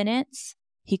 2 minutes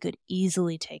he could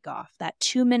easily take off. That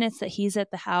 2 minutes that he's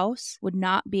at the house would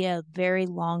not be a very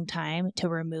long time to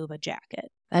remove a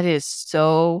jacket. That is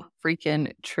so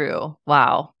freaking true.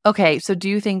 Wow. Okay, so do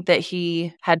you think that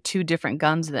he had two different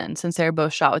guns then? Since they were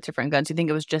both shot with different guns, do you think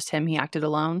it was just him, he acted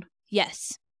alone?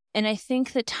 Yes. And I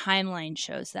think the timeline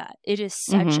shows that. It is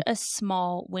such a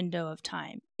small window of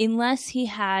time. Unless he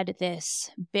had this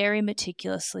very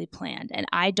meticulously planned. And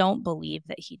I don't believe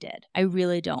that he did. I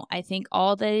really don't. I think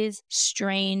all these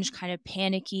strange, kind of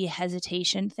panicky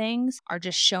hesitation things are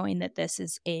just showing that this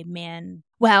is a man.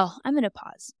 Well, I'm going to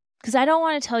pause because I don't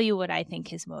want to tell you what I think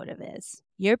his motive is.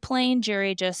 You're playing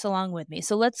jury just along with me.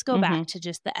 So let's go back to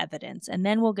just the evidence and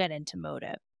then we'll get into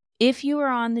motive. If you were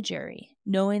on the jury,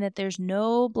 knowing that there's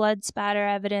no blood spatter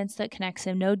evidence that connects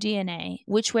him, no DNA,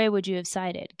 which way would you have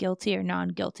sided, guilty or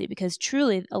non-guilty? Because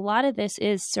truly, a lot of this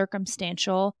is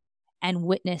circumstantial and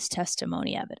witness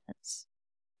testimony evidence.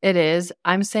 It is.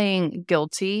 I'm saying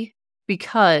guilty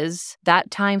because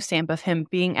that timestamp of him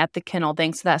being at the kennel,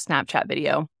 thanks to that Snapchat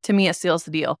video, to me, it seals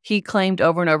the deal. He claimed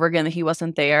over and over again that he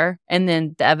wasn't there, and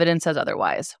then the evidence says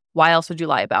otherwise. Why else would you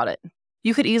lie about it?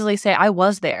 You could easily say, I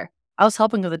was there. I was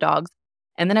helping with the dogs.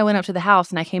 And then I went up to the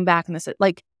house and I came back and this,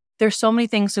 like, there's so many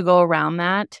things to go around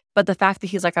that. But the fact that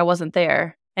he's like, I wasn't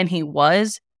there and he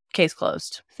was, case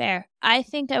closed. Fair. I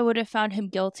think I would have found him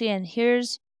guilty. And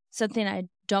here's something I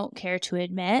don't care to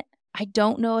admit. I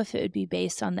don't know if it would be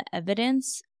based on the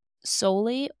evidence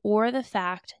solely or the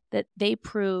fact that they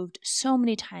proved so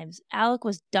many times Alec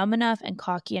was dumb enough and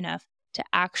cocky enough to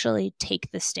actually take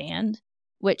the stand,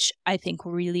 which I think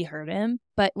really hurt him.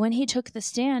 But when he took the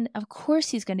stand, of course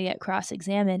he's going to get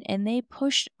cross-examined. And they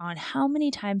pushed on how many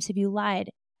times have you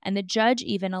lied? And the judge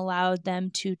even allowed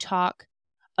them to talk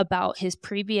about his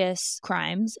previous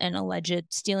crimes and alleged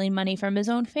stealing money from his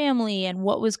own family and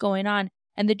what was going on.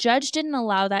 And the judge didn't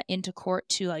allow that into court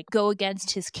to like go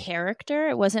against his character.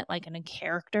 It wasn't like a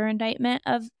character indictment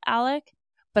of Alec.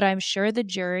 But I'm sure the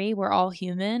jury, we're all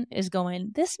human, is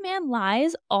going, this man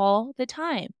lies all the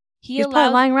time. He's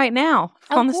probably lying right now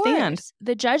on the stand.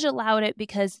 The judge allowed it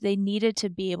because they needed to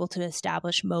be able to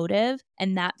establish motive.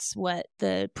 And that's what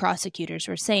the prosecutors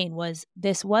were saying was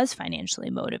this was financially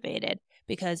motivated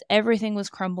because everything was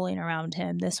crumbling around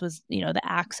him. This was, the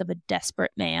acts of a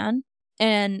desperate man.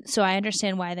 And so I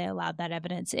understand why they allowed that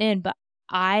evidence in. But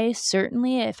I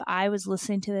certainly, if I was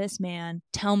listening to this man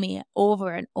tell me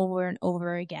over and over and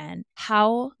over again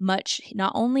how much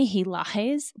not only he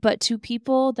lies, but to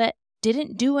people that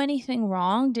didn't do anything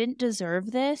wrong, didn't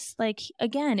deserve this. Like,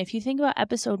 again, if you think about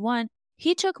episode 1,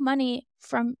 he took money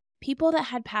from people that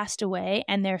had passed away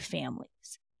and their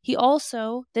families. He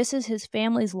also, this is his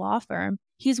family's law firm,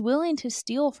 he's willing to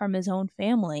steal from his own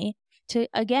family to,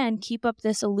 again, keep up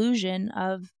this illusion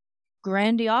of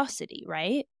grandiosity,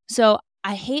 right? So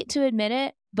I hate to admit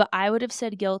it, but I would have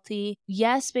said guilty,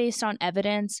 yes, based on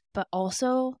evidence, but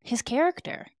also his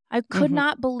character. I could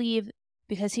not believe,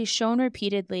 because he's shown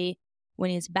repeatedly, when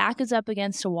his back is up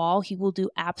against a wall, he will do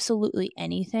absolutely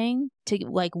anything to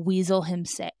weasel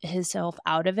himself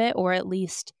out of it, or at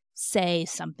least say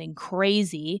something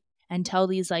crazy and tell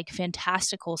these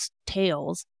fantastical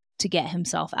tales to get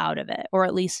himself out of it, or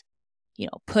at least,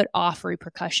 put off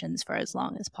repercussions for as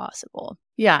long as possible.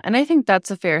 Yeah. And I think that's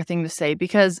a fair thing to say,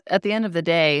 because at the end of the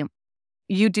day,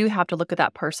 you do have to look at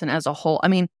that person as a whole. I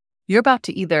mean, you're about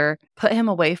to either put him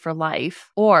away for life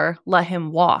or let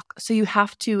him walk. So you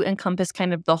have to encompass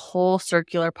kind of the whole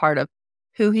circular part of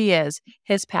who he is,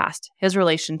 his past, his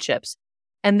relationships,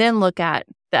 and then look at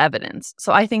the evidence.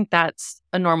 So I think that's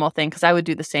a normal thing, because I would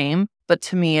do the same. But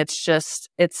to me,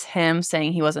 it's him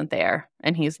saying he wasn't there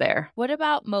and he's there. What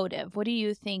about motive? What do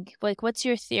you think? What's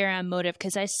your theory on motive?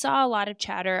 Because I saw a lot of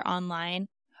chatter online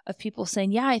of people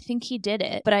saying, yeah, I think he did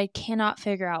it, but I cannot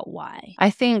figure out why. I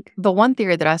think the one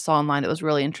theory that I saw online that was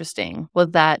really interesting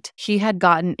was that he had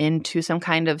gotten into some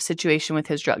kind of situation with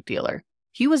his drug dealer.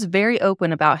 He was very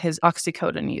open about his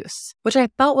oxycodone use, which I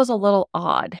felt was a little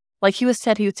odd. He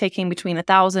said he was taking between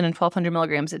 1,000 and 1,200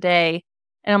 milligrams a day.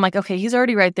 And I'm like, okay, he's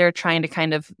already right there trying to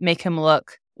kind of make him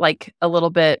look like a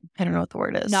little bit, I don't know what the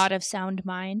word is. Not of sound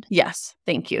mind? Yes,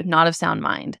 thank you. Not of sound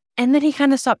mind. And then he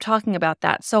kind of stopped talking about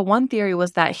that. So one theory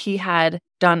was that he had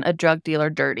done a drug dealer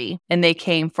dirty and they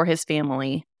came for his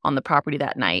family on the property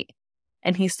that night.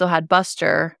 And he still had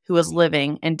Buster, who was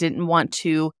living and didn't want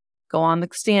to go on the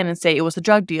stand and say it was the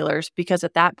drug dealers, because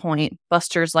at that point,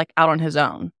 Buster's out on his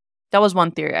own. That was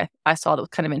one theory I saw that was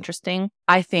kind of interesting.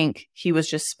 I think he was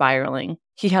just spiraling.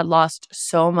 He had lost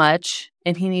so much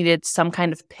and he needed some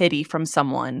kind of pity from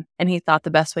someone. And he thought the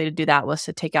best way to do that was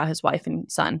to take out his wife and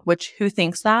son, which who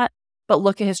thinks that? But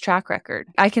look at his track record.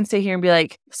 I can sit here and be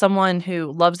like, someone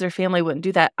who loves their family wouldn't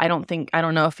do that. I don't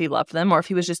know if he loved them or if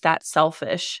he was just that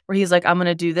selfish, where he's like, I'm going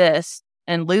to do this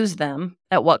and lose them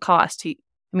at what cost?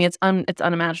 It's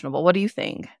unimaginable. What do you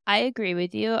think? I agree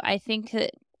with you. I think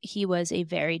that he was a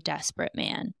very desperate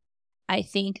man. I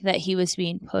think that he was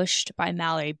being pushed by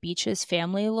Mallory Beach's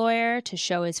family lawyer to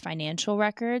show his financial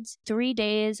records. 3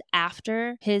 days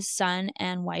after his son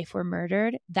and wife were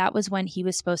murdered, that was when he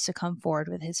was supposed to come forward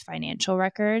with his financial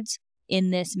records in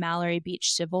this Mallory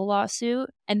Beach civil lawsuit.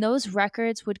 And those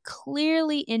records would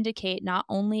clearly indicate not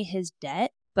only his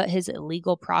debt, but his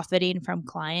illegal profiting from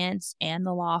clients and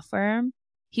the law firm.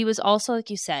 He was also,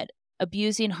 like you said,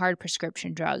 abusing hard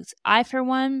prescription drugs. I, for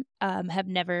one, have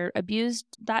never abused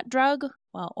that drug,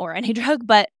 or any drug,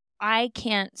 but I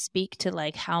can't speak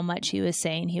to how much he was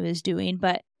saying he was doing.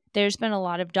 But there's been a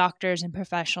lot of doctors and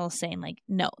professionals saying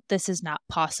no, this is not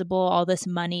possible. All this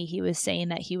money he was saying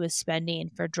that he was spending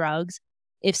for drugs,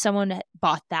 if someone had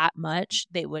bought that much,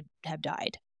 they would have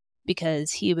died,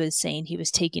 because he was saying he was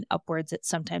taking upwards at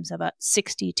sometimes about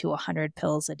 60 to 100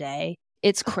 pills a day.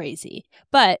 It's crazy.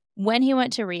 But when he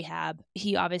went to rehab,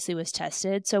 he obviously was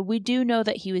tested. So we do know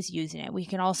that he was using it. We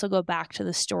can also go back to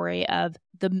the story of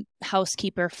the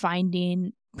housekeeper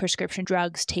finding prescription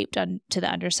drugs taped to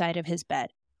the underside of his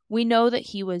bed. We know that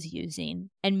he was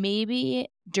using. And maybe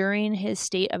during his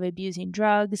state of abusing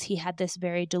drugs, he had this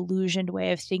very delusioned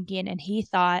way of thinking. And he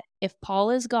thought, if Paul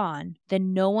is gone,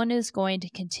 then no one is going to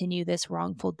continue this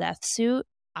wrongful death suit.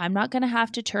 I'm not going to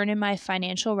have to turn in my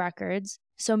financial records.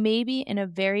 So maybe in a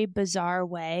very bizarre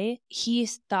way, he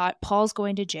thought Paul's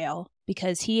going to jail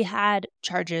because he had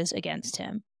charges against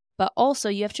him. But also,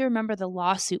 you have to remember the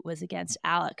lawsuit was against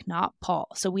Alec, not Paul.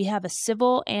 So we have a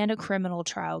civil and a criminal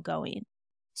trial going.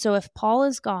 So if Paul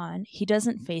is gone, he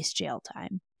doesn't face jail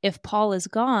time. If Paul is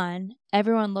gone,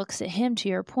 everyone looks at him, to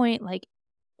your point, like,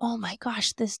 oh my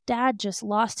gosh, this dad just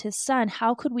lost his son.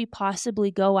 How could we possibly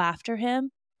go after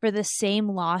him for the same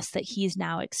loss that he's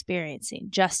now experiencing?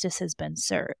 Justice has been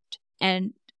served.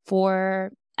 And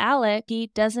for Alec, he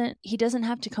doesn't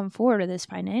have to come forward with his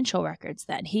financial records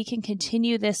then. He can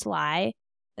continue this lie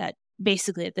that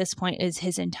basically at this point is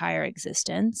his entire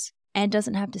existence and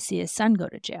doesn't have to see his son go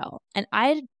to jail. And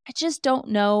I just don't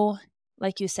know,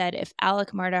 like you said, if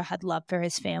Alec Murdaugh had love for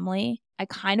his family. I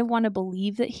kind of want to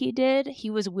believe that he did. He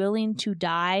was willing to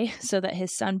die so that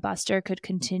his son Buster could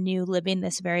continue living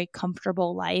this very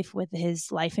comfortable life with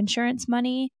his life insurance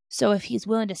money. So if he's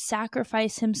willing to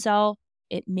sacrifice himself,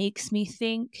 it makes me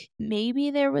think maybe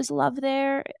there was love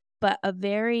there, but a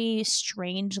very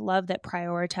strange love that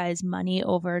prioritized money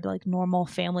over like normal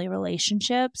family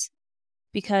relationships.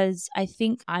 Because I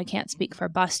think, I can't speak for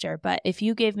Buster, but if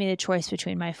you gave me the choice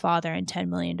between my father and $10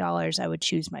 million, I would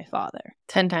choose my father.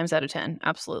 10 times out of 10,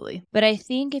 absolutely. But I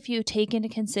think if you take into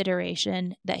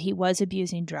consideration that he was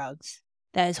abusing drugs,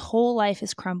 that his whole life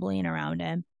is crumbling around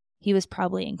him, he was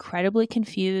probably incredibly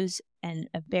confused and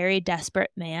a very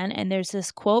desperate man. And there's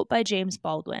this quote by James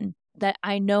Baldwin that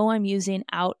I know I'm using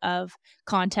out of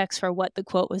context for what the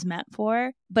quote was meant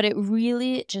for, but it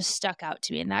really just stuck out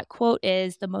to me. And that quote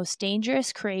is, "The most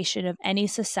dangerous creation of any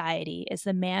society is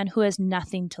the man who has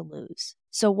nothing to lose."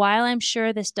 So while I'm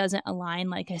sure this doesn't align,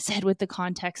 like I said, with the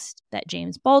context that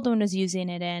James Baldwin was using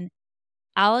it in,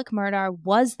 Alec Murdaugh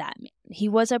was that man. He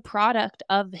was a product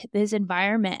of his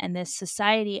environment and this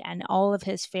society and all of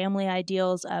his family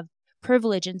ideals of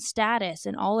privilege and status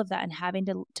and all of that, and having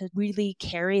to really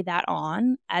carry that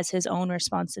on as his own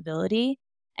responsibility.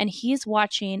 And he's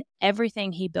watching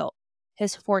everything he built,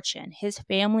 his fortune, his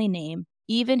family name,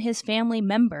 even his family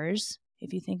members.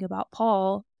 If you think about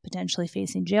Paul potentially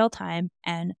facing jail time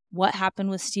and what happened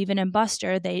with Stephen and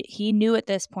Buster, he knew at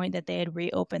this point that they had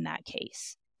reopened that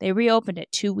case. They reopened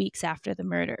it 2 weeks after the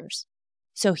murders.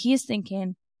 So he's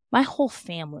thinking, my whole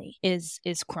family is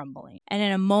crumbling. And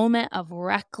in a moment of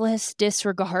reckless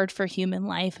disregard for human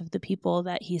life of the people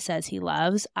that he says he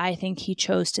loves, I think he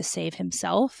chose to save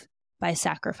himself by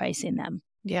sacrificing them.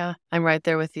 Yeah, I'm right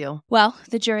there with you. Well,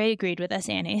 the jury agreed with us,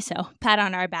 Annie, so pat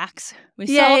on our backs. We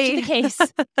Yay. solved the case.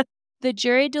 The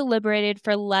jury deliberated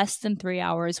for less than 3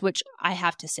 hours, which I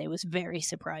have to say was very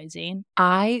surprising.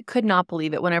 I could not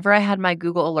believe it. Whenever I had my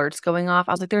Google alerts going off,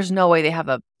 I was like, there's no way they have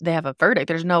a verdict.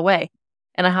 There's no way.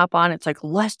 And I hop on, it's like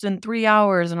less than 3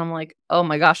 hours. And I'm like, oh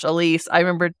my gosh, Elise, I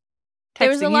remember texting there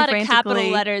was a lot of frantically. capital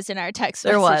letters in our text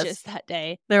messages that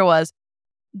day. There was.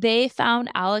 They found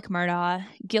Alec Murdaugh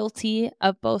guilty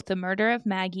of both the murder of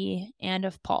Maggie and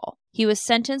of Paul. He was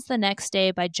sentenced the next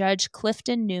day by Judge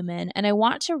Clifton Newman, and I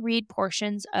want to read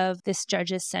portions of this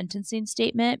judge's sentencing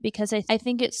statement because I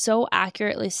think it so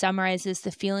accurately summarizes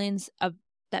the feelings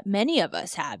that many of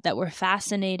us have, that were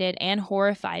fascinated and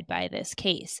horrified by this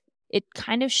case. It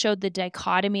kind of showed the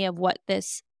dichotomy of what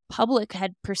this public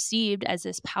had perceived as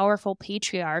this powerful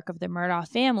patriarch of the Murdaugh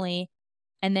family,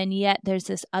 and then yet there's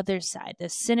this other side,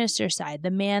 this sinister side,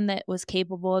 the man that was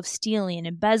capable of stealing,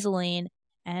 embezzling,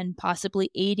 and possibly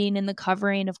aiding in the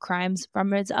covering of crimes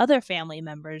from his other family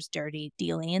members' dirty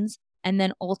dealings, and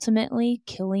then ultimately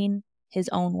killing his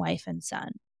own wife and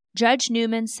son. Judge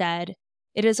Newman said,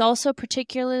 "It is also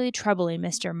particularly troubling,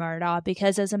 Mr. Murdaugh,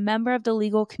 because as a member of the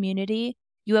legal community,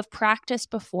 you have practiced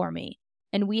before me,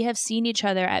 and we have seen each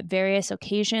other at various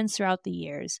occasions throughout the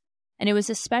years. And it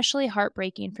was especially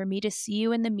heartbreaking for me to see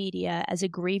you in the media as a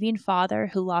grieving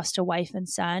father who lost a wife and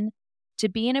son, to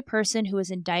being a person who was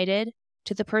indicted,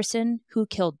 to the person who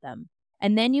killed them.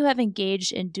 And then you have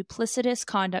engaged in duplicitous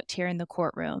conduct here in the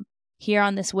courtroom, here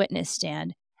on this witness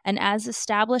stand, and as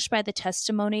established by the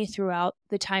testimony throughout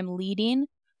the time leading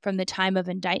from the time of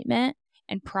indictment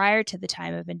and prior to the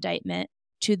time of indictment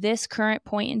to this current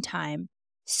point in time,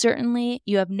 certainly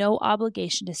you have no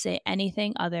obligation to say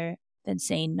anything other than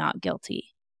saying not guilty.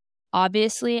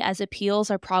 Obviously, as appeals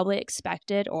are probably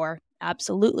expected or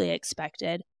absolutely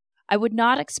expected, I would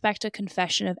not expect a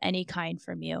confession of any kind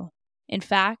from you. In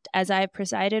fact, as I have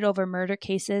presided over murder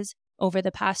cases over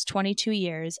the past 22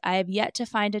 years, I have yet to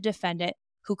find a defendant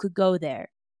who could go there,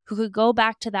 who could go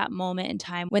back to that moment in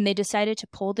time when they decided to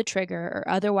pull the trigger or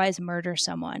otherwise murder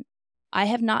someone. I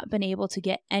have not been able to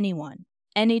get anyone,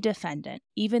 any defendant,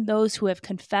 even those who have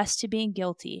confessed to being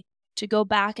guilty, to go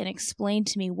back and explain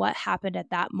to me what happened at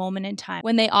that moment in time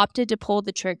when they opted to pull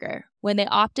the trigger, when they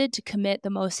opted to commit the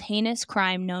most heinous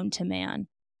crime known to man.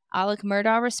 Alec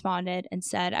Murdaugh responded and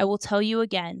said, "I will tell you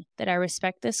again that I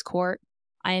respect this court.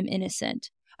 I am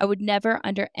innocent. I would never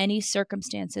under any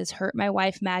circumstances hurt my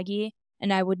wife Maggie,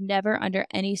 and I would never under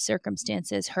any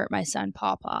circumstances hurt my son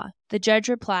Pawpaw." The judge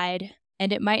replied,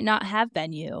 "And it might not have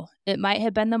been you. It might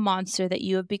have been the monster that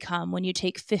you have become when you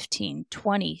take 15,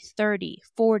 20, 30,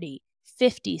 40,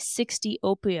 50, 60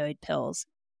 opioid pills.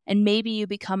 And maybe you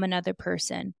become another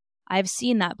person. I've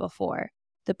seen that before.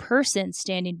 The person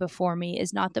standing before me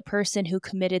is not the person who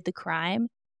committed the crime,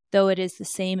 though it is the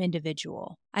same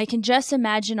individual. I can just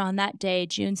imagine on that day,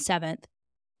 June 7th,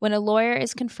 when a lawyer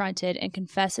is confronted and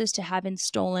confesses to having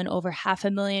stolen over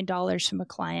 $500,000 from a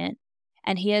client,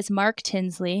 and he has Mark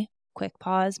Tinsley, quick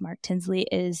pause, Mark Tinsley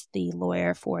is the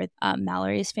lawyer for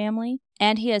Mallory's family,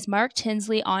 and he has Mark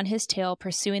Tinsley on his tail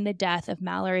pursuing the death of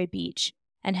Mallory Beach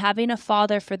and having a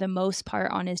father for the most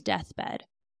part on his deathbed.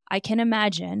 I can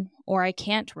imagine, or I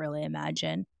can't really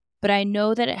imagine, but I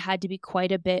know that it had to be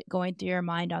quite a bit going through your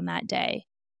mind on that day.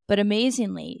 But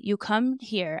amazingly, you come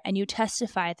here and you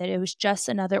testify that it was just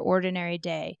another ordinary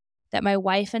day, that my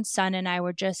wife and son and I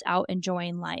were just out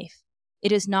enjoying life.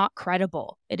 It is not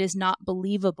credible. It is not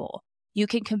believable. You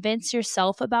can convince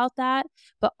yourself about that,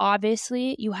 but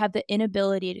obviously you have the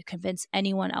inability to convince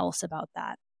anyone else about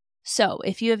that. So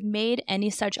if you have made any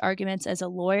such arguments as a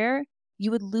lawyer, you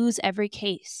would lose every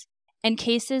case, and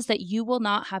cases that you will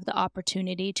not have the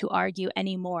opportunity to argue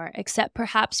anymore, except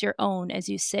perhaps your own as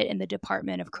you sit in the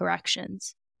Department of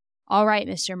Corrections. All right,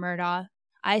 Mr. Murdaugh,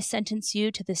 I sentence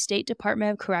you to the State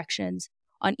Department of Corrections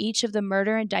on each of the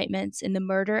murder indictments in the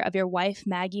murder of your wife,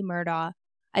 Maggie Murdaugh.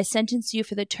 I sentence you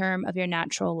for the term of your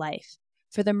natural life.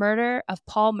 For the murder of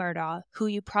Paul Murdaugh, who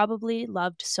you probably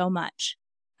loved so much,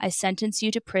 I sentence you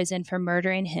to prison for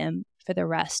murdering him for the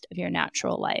rest of your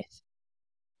natural life.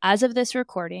 As of this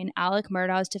recording, Alec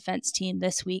Murdaugh's defense team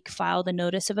this week filed a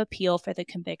notice of appeal for the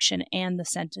conviction and the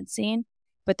sentencing,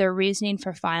 but their reasoning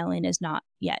for filing is not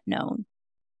yet known.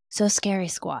 So, Scary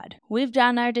Squad, we've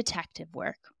done our detective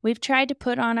work. We've tried to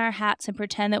put on our hats and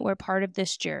pretend that we're part of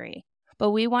this jury,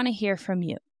 but we want to hear from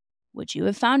you. Would you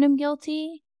have found him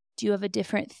guilty? Do you have a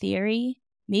different theory?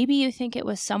 Maybe you think it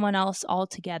was someone else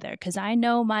altogether, because I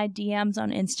know my DMs on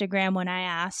Instagram when I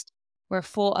asked were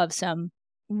full of some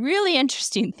really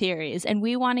interesting theories, and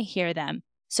we want to hear them.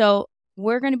 So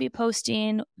we're going to be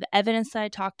posting the evidence that I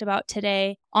talked about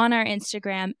today on our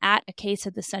Instagram at A Case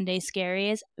of the Sunday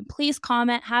Scaries. Please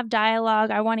comment, have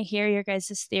dialogue. I want to hear your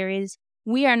guys' theories.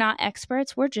 We are not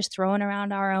experts. We're just throwing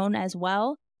around our own as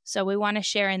well. So we want to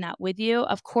share in that with you.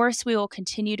 Of course, we will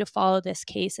continue to follow this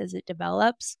case as it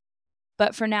develops.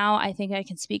 But for now, I think I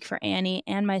can speak for Annie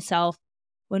and myself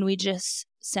when we just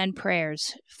send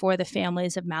prayers for the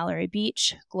families of Mallory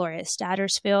Beach, Gloria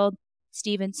Stattersfield,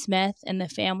 Stephen Smith, and the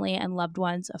family and loved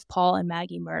ones of Paul and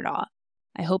Maggie Murdaugh.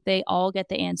 I hope they all get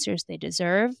the answers they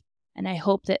deserve, and I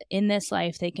hope that in this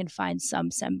life they can find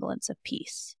some semblance of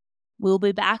peace. We'll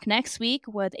be back next week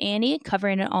with Annie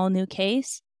covering an all-new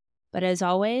case, but as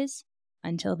always,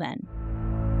 until then.